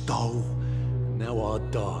 extorted, stole. Now I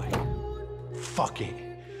die. Fuck it.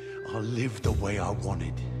 I live the way I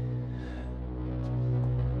wanted.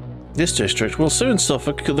 This district will soon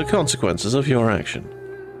suffer the consequences of your action.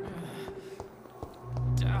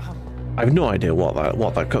 I have no idea what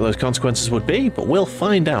those consequences would be, but we'll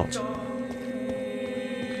find out.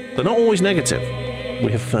 They're not always negative,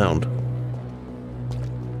 we have found.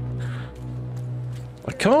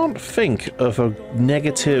 I can't think of a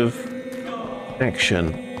negative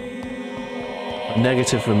action, a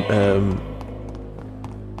negative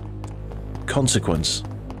consequence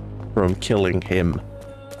from killing him.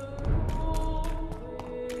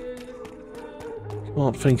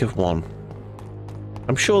 Can't think of one.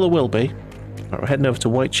 I'm sure there will be. Right, we're heading over to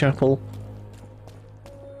Whitechapel.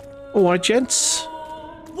 Alright, gents.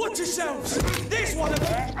 Watch yourselves! There's one of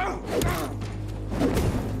them!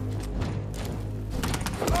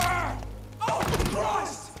 Oh,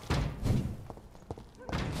 Christ!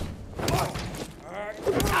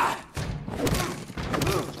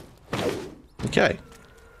 Okay.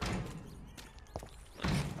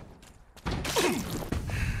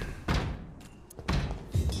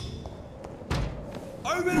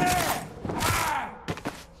 Over there!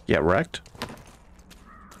 Get wrecked.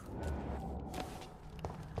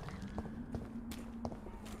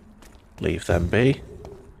 Leave them be.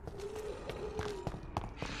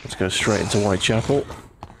 Let's go straight into Whitechapel.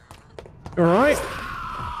 Alright.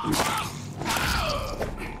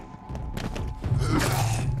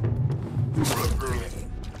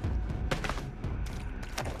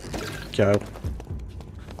 Go.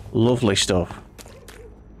 Lovely stuff.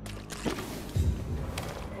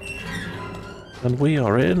 And we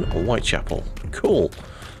are in Whitechapel. Cool.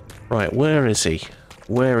 Right, where is he?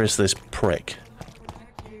 Where is this prick?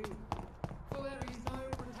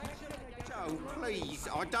 Joe, please,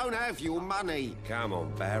 I don't have your money. Come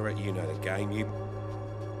on, Barrett, you know the game.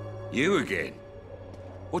 You again?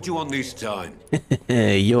 What do you want this time?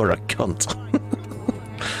 You're a cunt.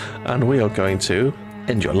 And we are going to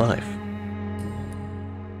end your life.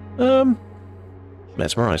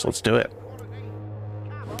 Mesmerise, let's do it.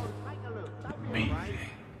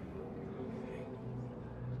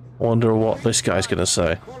 Wonder what this guy's gonna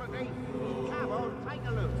say.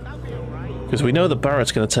 Because we know that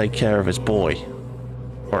Barrett's gonna take care of his boy.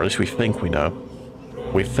 Or at least we think we know.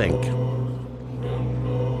 We think.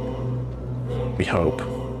 We hope.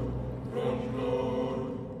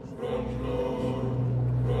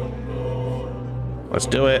 Let's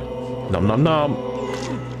do it. Nom nom nom.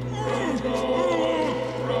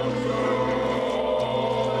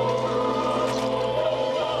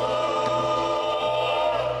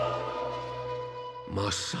 My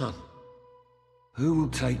son. Who will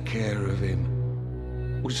take care of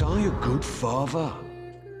him? Was I a good father?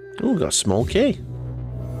 Oh, got a small key.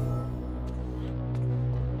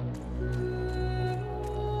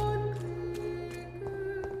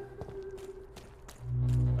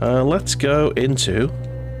 Let's go into...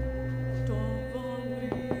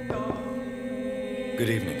 Good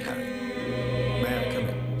evening, Harry. May I come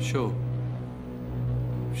in? Sure.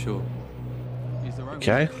 Sure.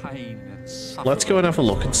 Okay. Let's go and have a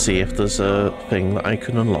look and see if there's a thing that I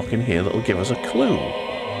can unlock in here that'll give us a clue.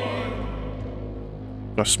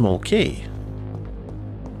 Got a small key.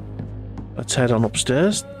 Let's head on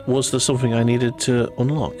upstairs. Was there something I needed to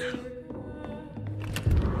unlock?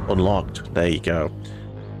 Unlocked. There you go.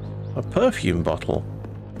 A perfume bottle.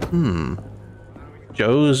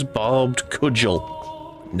 Joe's barbed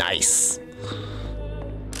cudgel. Nice.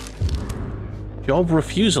 Job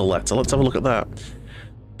refusal letter. Let's have a look at that.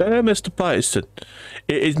 Dear Mr. Patterson,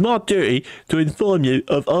 it is my duty to inform you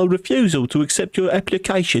of our refusal to accept your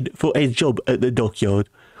application for a job at the dockyard.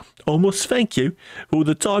 I must thank you for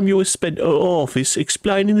the time you have spent at our office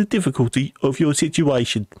explaining the difficulty of your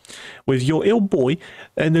situation with your ill boy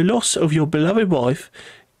and the loss of your beloved wife,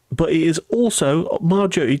 but it is also my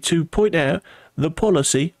duty to point out the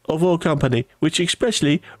policy of our company, which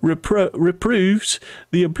expressly reproves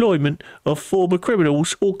the employment of former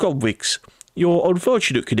criminals or convicts. Your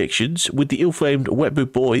unfortunate connections with the ill-famed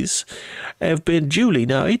Wetwood boys have been duly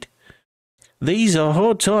noted. These are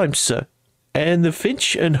hard times, sir, and the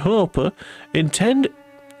Finch and Harper intend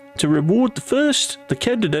to reward the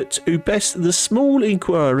candidates who best the small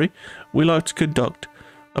inquiry we like to conduct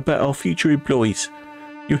about our future employees.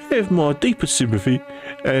 You have my deepest sympathy,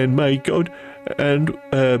 and may God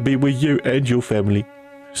be with you and your family.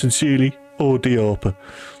 Sincerely, R.D. Harper.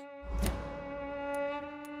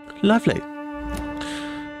 Lovely.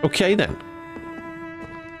 Okay then.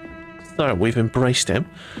 So we've embraced him.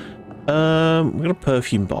 We've got a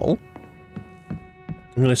perfume bottle.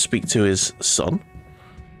 I'm going to speak to his son.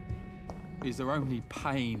 Is there only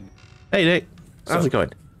pain? Hey, Nick. How's it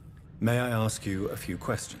going? May I ask you a few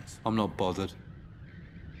questions? I'm not bothered.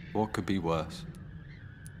 What could be worse?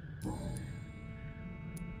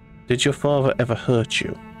 Did your father ever hurt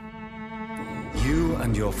you? You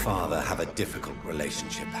and your father have a difficult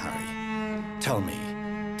relationship, Harry. Tell me,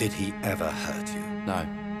 did he ever hurt you? No,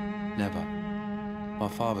 never. My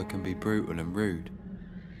father can be brutal and rude,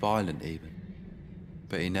 violent even.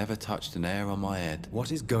 But he never touched an hair on my head.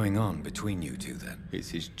 What is going on between you two then? It's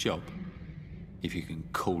his job, if you can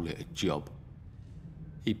call it a job.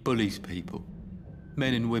 He bullies people.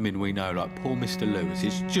 Men and women we know, like poor Mr. Lewis.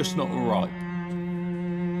 It's just not right.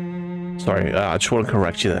 Sorry, I just want to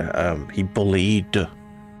correct you there. He bullied.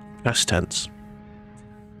 Past tense.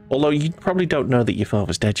 Although you probably don't know that your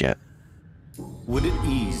father's dead yet. Would it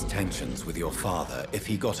ease tensions with your father if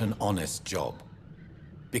he got an honest job?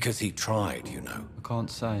 Because he tried, you know. I can't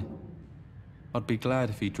say. I'd be glad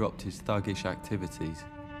if he dropped his thuggish activities.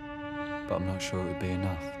 But I'm not sure it would be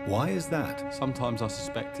enough. Why is that? Sometimes I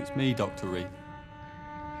suspect it's me, Dr. Reed.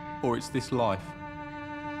 Or it's this life.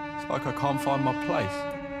 It's like I can't find my place.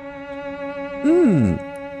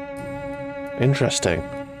 Interesting.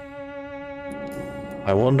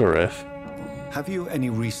 I wonder if... Have you any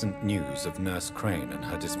recent news of Nurse Crane and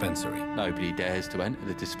her dispensary? Nobody dares to enter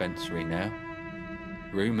the dispensary now.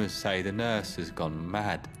 Rumours say the nurse has gone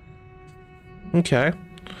mad. Okay.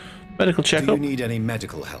 Medical Do checkup. you need any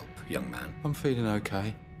medical help, young man? I'm feeling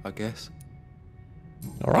okay, I guess.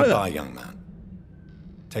 All right. Goodbye, Then. young man.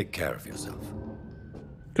 Take care of yourself.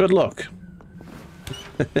 Good luck.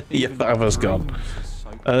 Your father's gone.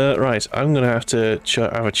 Right, I'm going to have to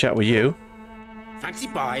have a chat with you. Fancy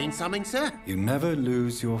buying something, sir? You never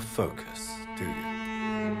lose your focus, do you?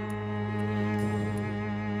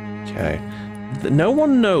 Okay. No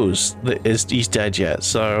one knows that he's dead yet,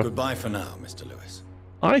 so Goodbye for now, Mr. Lewis.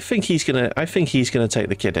 I think he's gonna take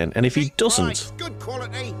the kid in, and if he Cheap doesn't, price, good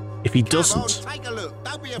quality. if he Come on, doesn't, take a look.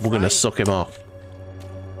 Don't be we're gonna afraid. suck him off.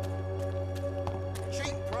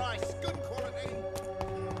 Cheap price, good quality.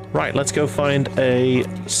 Right, let's go find a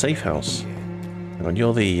safe house. Hang on,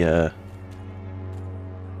 you're the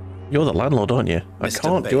landlord, aren't you? I Mr.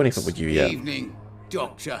 can't do Bates. anything with you yet. Evening,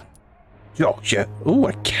 Doctor. Gotcha. Oh,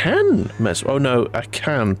 I can mess. Oh no, I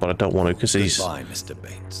can, but I don't want to because he's Goodbye, Mr.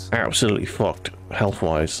 Bates. absolutely fucked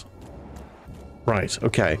health-wise. Right.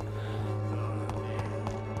 Okay.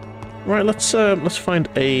 Right. Let's find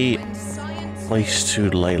a place to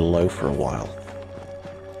lay low for a while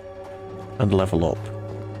and level up.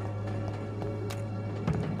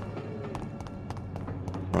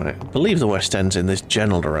 Right. I believe the West End's in this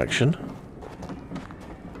general direction.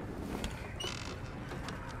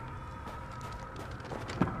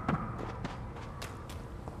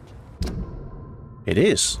 It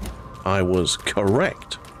is. I was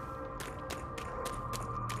correct.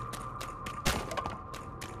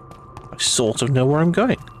 I sort of know where I'm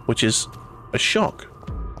going, which is a shock.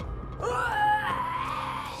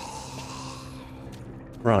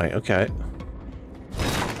 Right, okay.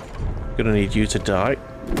 Gonna need you to die.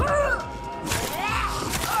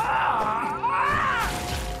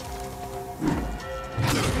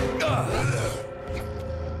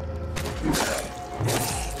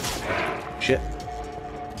 Shit.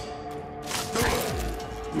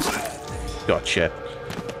 Gotcha.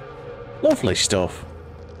 Lovely stuff.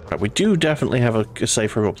 Right, we do definitely have a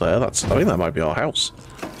safe room up there. I think that might be our house.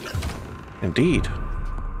 Indeed.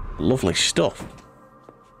 Lovely stuff.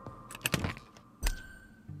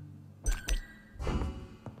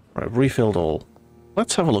 Right, refilled all.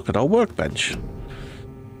 Let's have a look at our workbench.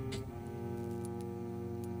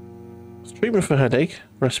 Treatment for headache.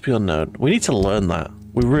 Recipe unknown. We need to learn that.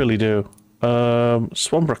 We really do.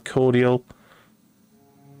 Swanbrook cordial.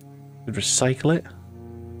 Could recycle it.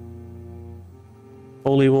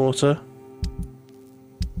 Holy water.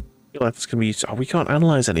 I feel like this can be used. Oh, we can't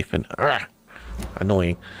analyze anything. Arrgh.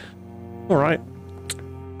 Annoying. Alright.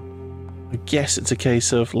 I guess it's a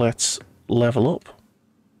case of let's level up.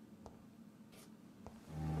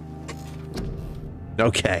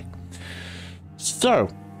 Okay. So.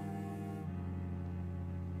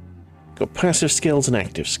 Got passive skills and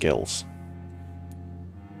active skills.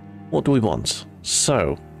 What do we want?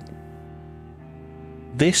 So.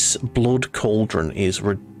 This blood cauldron is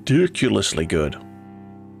ridiculously good.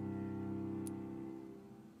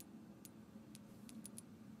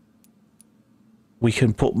 We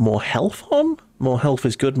can put more health on. More health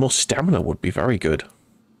is good. More stamina would be very good.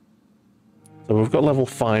 So we've got level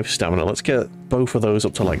 5 stamina. Let's get both of those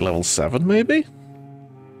up to like level 7 maybe?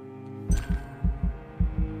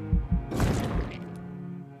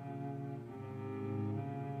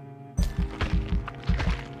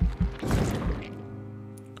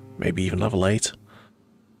 Maybe even level 8.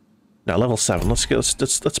 No, level 7.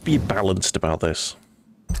 Let's be balanced about this.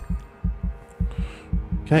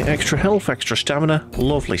 Okay, extra health, extra stamina.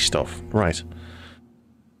 Lovely stuff. Right.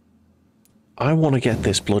 I want to get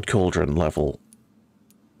this Blood Cauldron level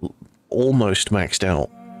almost maxed out.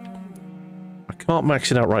 I can't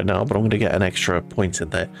max it out right now, but I'm going to get an extra point in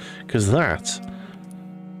there. Because that's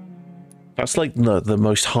like the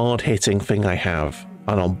most hard-hitting thing I have.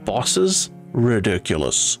 And on bosses,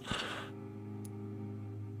 ridiculous.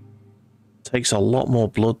 Takes a lot more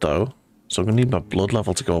blood, though. So I'm going to need my blood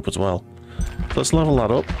level to go up as well. Let's level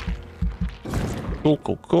that up. Cool,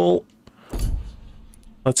 cool, cool.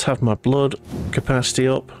 Let's have my blood capacity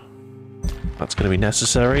up. That's going to be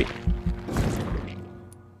necessary.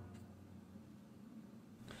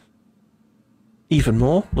 Even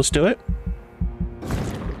more. Let's do it.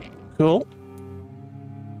 Cool.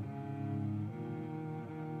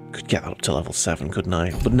 Could get that up to level 7, couldn't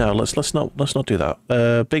I? But no, let's not do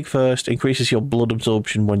that. Big first increases your blood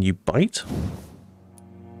absorption when you bite.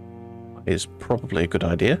 Is probably a good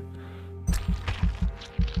idea.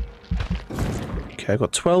 Okay, I've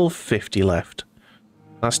got 1250 left.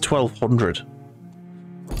 That's 1200.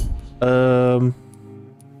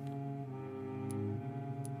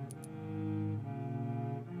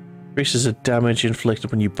 Increases the damage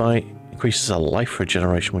inflicted when you bite. Increases the life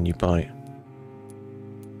regeneration when you bite.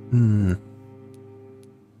 I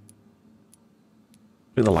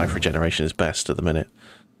think the life regeneration is best at the minute.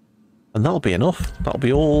 And that'll be enough. That'll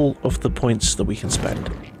be all of the points that we can spend.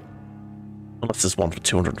 Unless there's one for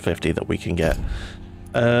 250 that we can get.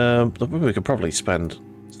 We could probably spend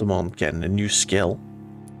some on getting a new skill.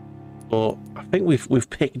 But I think we've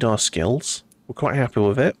picked our skills. We're quite happy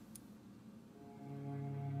with it.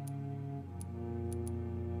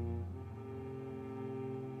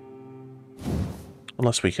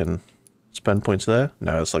 Unless we can spend points there.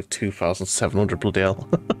 No, it's like 2,700 bloody hell.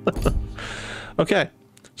 Okay.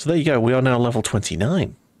 So there you go, we are now level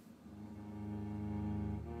 29.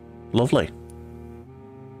 Lovely.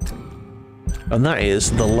 And that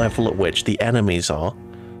is the level at which the enemies are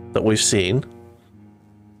that we've seen.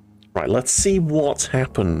 Right, let's see what's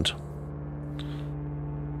happened.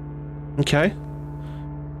 Okay.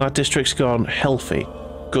 That district's gone healthy.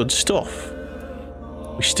 Good stuff.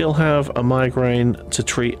 We still have a migraine to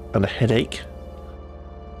treat and a headache.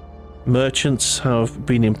 Merchants have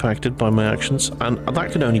been impacted by my actions, and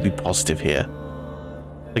that can only be positive here.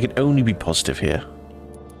 They can only be positive here.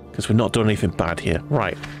 Because we're not doing anything bad here.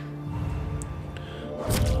 Right.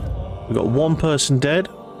 We've got one person dead,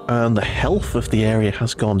 and the health of the area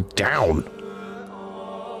has gone down.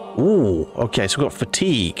 Ooh, okay, so we've got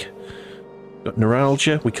fatigue. We've got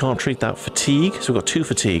neuralgia, we can't treat that fatigue, so we've got 2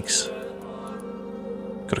 fatigues.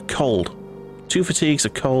 Got a cold. 2 fatigues, a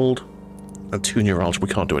cold. And 2 neuralgia. We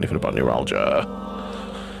can't do anything about neuralgia.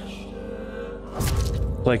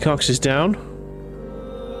 Playcox is down.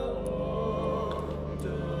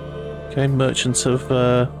 Okay, merchants have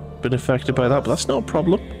been affected by that, but that's not a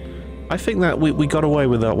problem. I think that we got away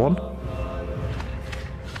with that one.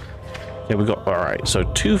 Yeah, we got... Alright, so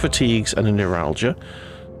 2 fatigues and a neuralgia.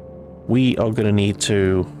 We are going to need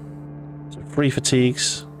to... So 3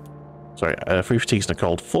 fatigues. Sorry, 3 fatigues and a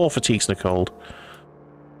cold. 4 fatigues and a cold.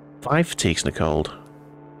 5 fatigues and a cold.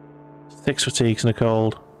 6 fatigues and a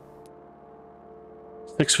cold.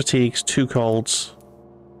 6 fatigues, 2 colds.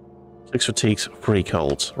 6 fatigues, 3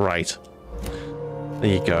 colds. Right.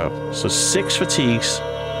 There you go. So 6 fatigues,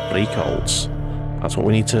 3 colds. That's what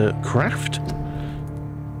we need to craft.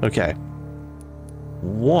 Okay.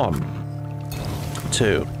 1,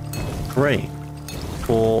 2, 3,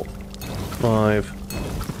 4, 5,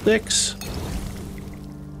 6.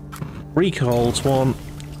 3 colds. 1,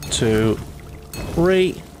 2,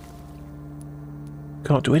 3.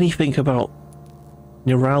 Can't do anything about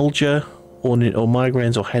neuralgia or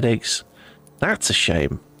migraines or headaches. That's a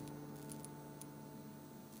shame.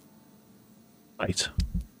 Right.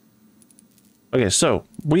 Okay, so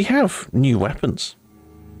we have new weapons.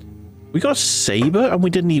 We got a saber and we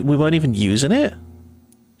weren't even using it.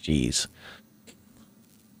 Jeez.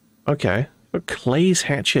 Okay. Got Clay's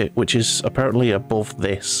hatchet, which is apparently above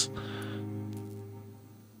this.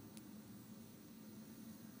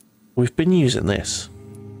 We've been using this.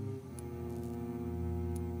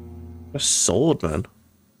 A sword, man.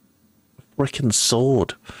 A frickin'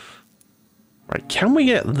 sword. Right, can we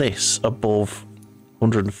get this above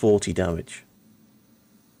 140 damage?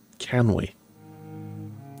 Can we?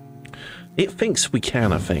 It thinks we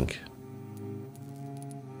can, I think.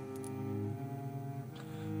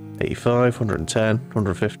 85, 110,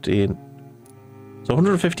 115. So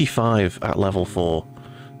 155 at level 4.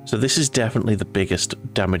 So this is definitely the biggest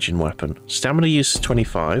damaging weapon. Stamina use is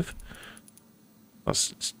 25.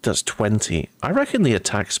 That's 20. I reckon the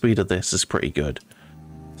attack speed of this is pretty good.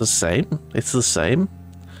 The same. It's the same.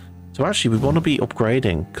 So actually, we want to be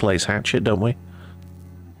upgrading Clay's hatchet, don't we?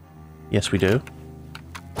 Yes, we do.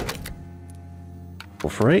 For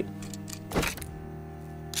free.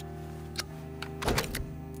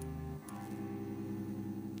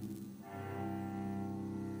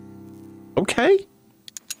 Okay.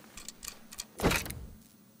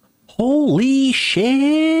 Holy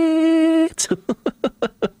shit!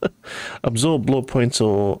 Absorb blood points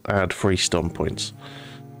or add free stun points.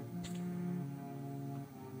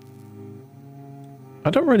 I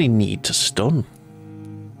don't really need to stun.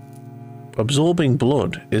 Absorbing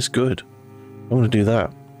blood is good. I'm going to do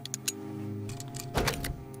that.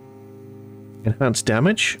 Enhanced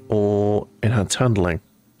damage or enhanced handling.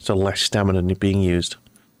 So less stamina being used.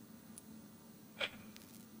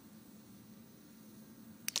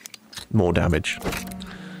 More damage.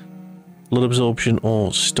 Blood absorption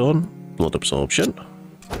or stun. Blood absorption.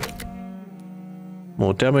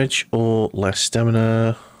 More damage or less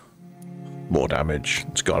stamina. More damage.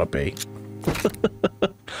 It's gotta be.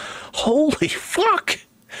 Holy fuck!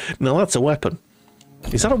 No, that's a weapon.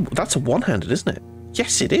 Is that that's a one-handed, isn't it?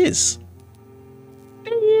 Yes, it is.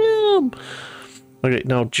 Damn. Okay,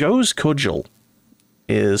 now Joe's cudgel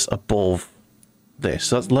is above this.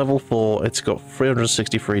 That's level 4. It's got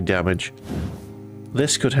 363 damage.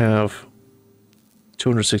 This could have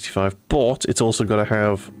 265, but it's also got to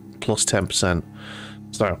have plus 10%.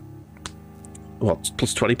 So, well,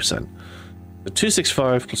 plus 20%. The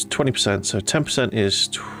 265 plus 20%, so 10% is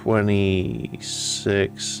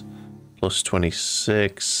 26 plus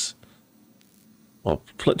 26. Well,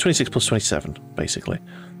 26 plus 27, basically.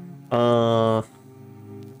 Like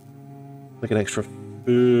an extra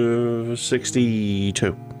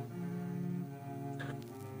 62.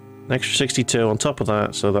 An extra 62 on top of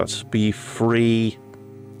that, so that's be 3,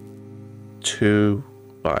 2,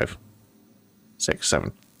 5, 6,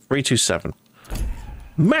 7. 3, 2, 7.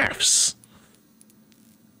 Maths!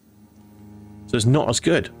 So it's not as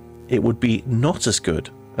good. It would be not as good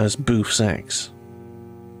as Booth's axe.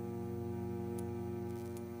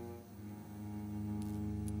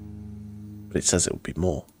 But it says it would be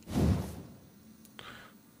more.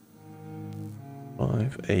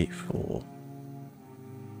 5, 8, 4.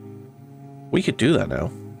 We could do that now.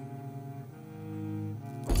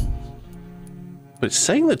 But it's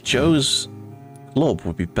saying that Joe's club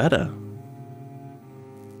would be better.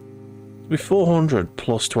 It'd be 400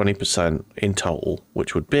 plus 20% in total,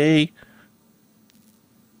 which would be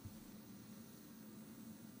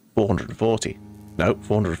 440. No,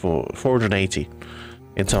 480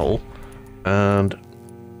 in total. And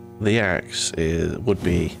the axe would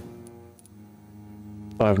be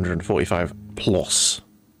 545 plus.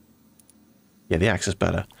 Yeah, the axe is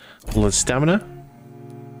better. Blood stamina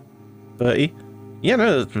 30. Yeah,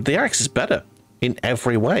 no, the axe is better in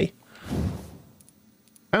every way.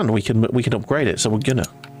 And we can upgrade it, so we're gonna.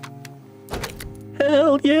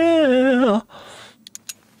 Hell yeah!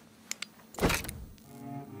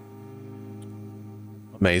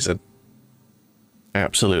 Amazing.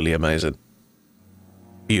 Absolutely amazing.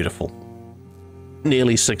 Beautiful.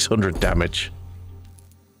 Nearly 600 damage.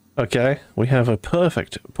 Okay, we have a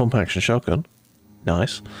perfect pump action shotgun.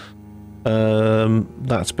 Nice.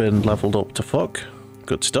 That's been leveled up to fuck.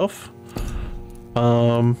 Good stuff.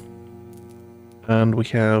 And we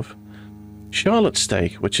have Charlotte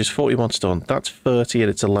Steak, which is 41 stun. That's 30 and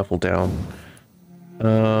it's a level down.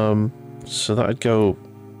 So that'd go...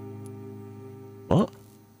 What?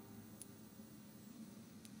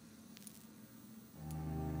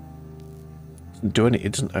 It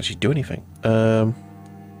doesn't actually do anything.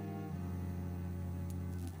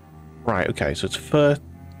 Right, okay, so it's 30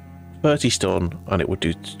 stun and it would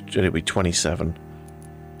be 27.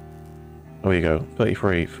 There we go,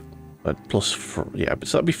 33 plus, yeah,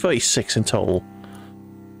 so that'd be 36 in total.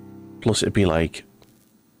 Plus it'd be like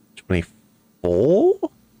 24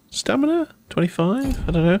 stamina? 25?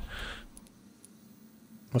 I don't know.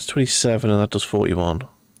 That's 27 and that does 41.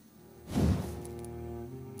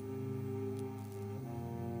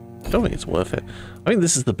 I don't think it's worth it. I think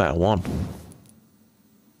this is the better one.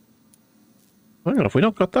 Hang on, have we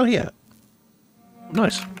not got that yet?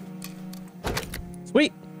 Nice.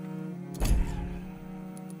 Sweet.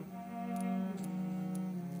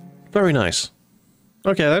 Very nice.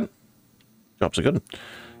 Okay then. Jobs are good.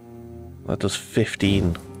 That does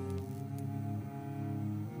 15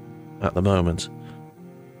 at the moment.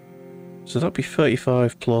 So that'd be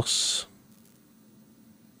 35 plus...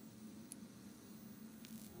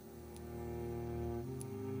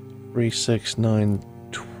 3, 6, 9,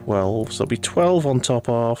 12. So it'll be 12 on top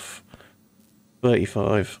of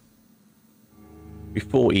 35. Be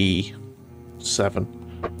 47.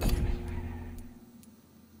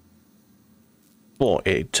 But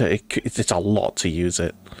it's a lot to use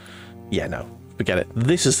it. Yeah, no. Forget it.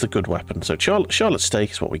 This is the good weapon. So Charlotte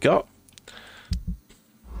Stake is what we got.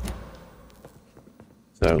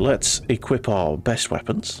 So let's equip our best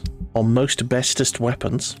weapons. Our most bestest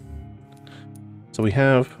weapons. So we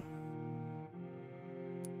have...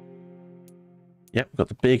 Yep, we've got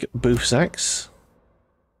the big Booth's axe.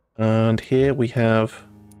 And here we have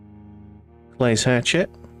Clay's hatchet.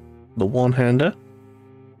 The one-hander.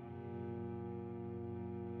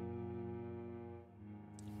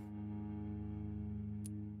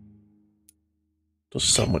 Does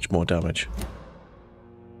so much more damage.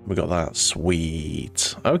 We got that.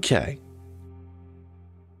 Sweet. Okay.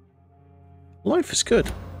 Life is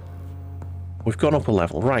good. We've gone up a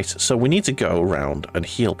level. Right, so we need to go around and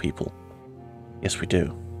heal people. Yes, we do.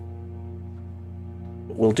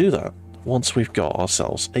 But we'll do that once we've got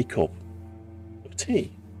ourselves a cup of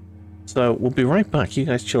tea. So we'll be right back. You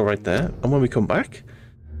guys chill right there. And when we come back,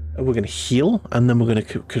 we're going to heal, and then we're going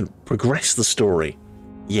to progress the story.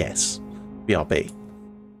 Yes. BRB.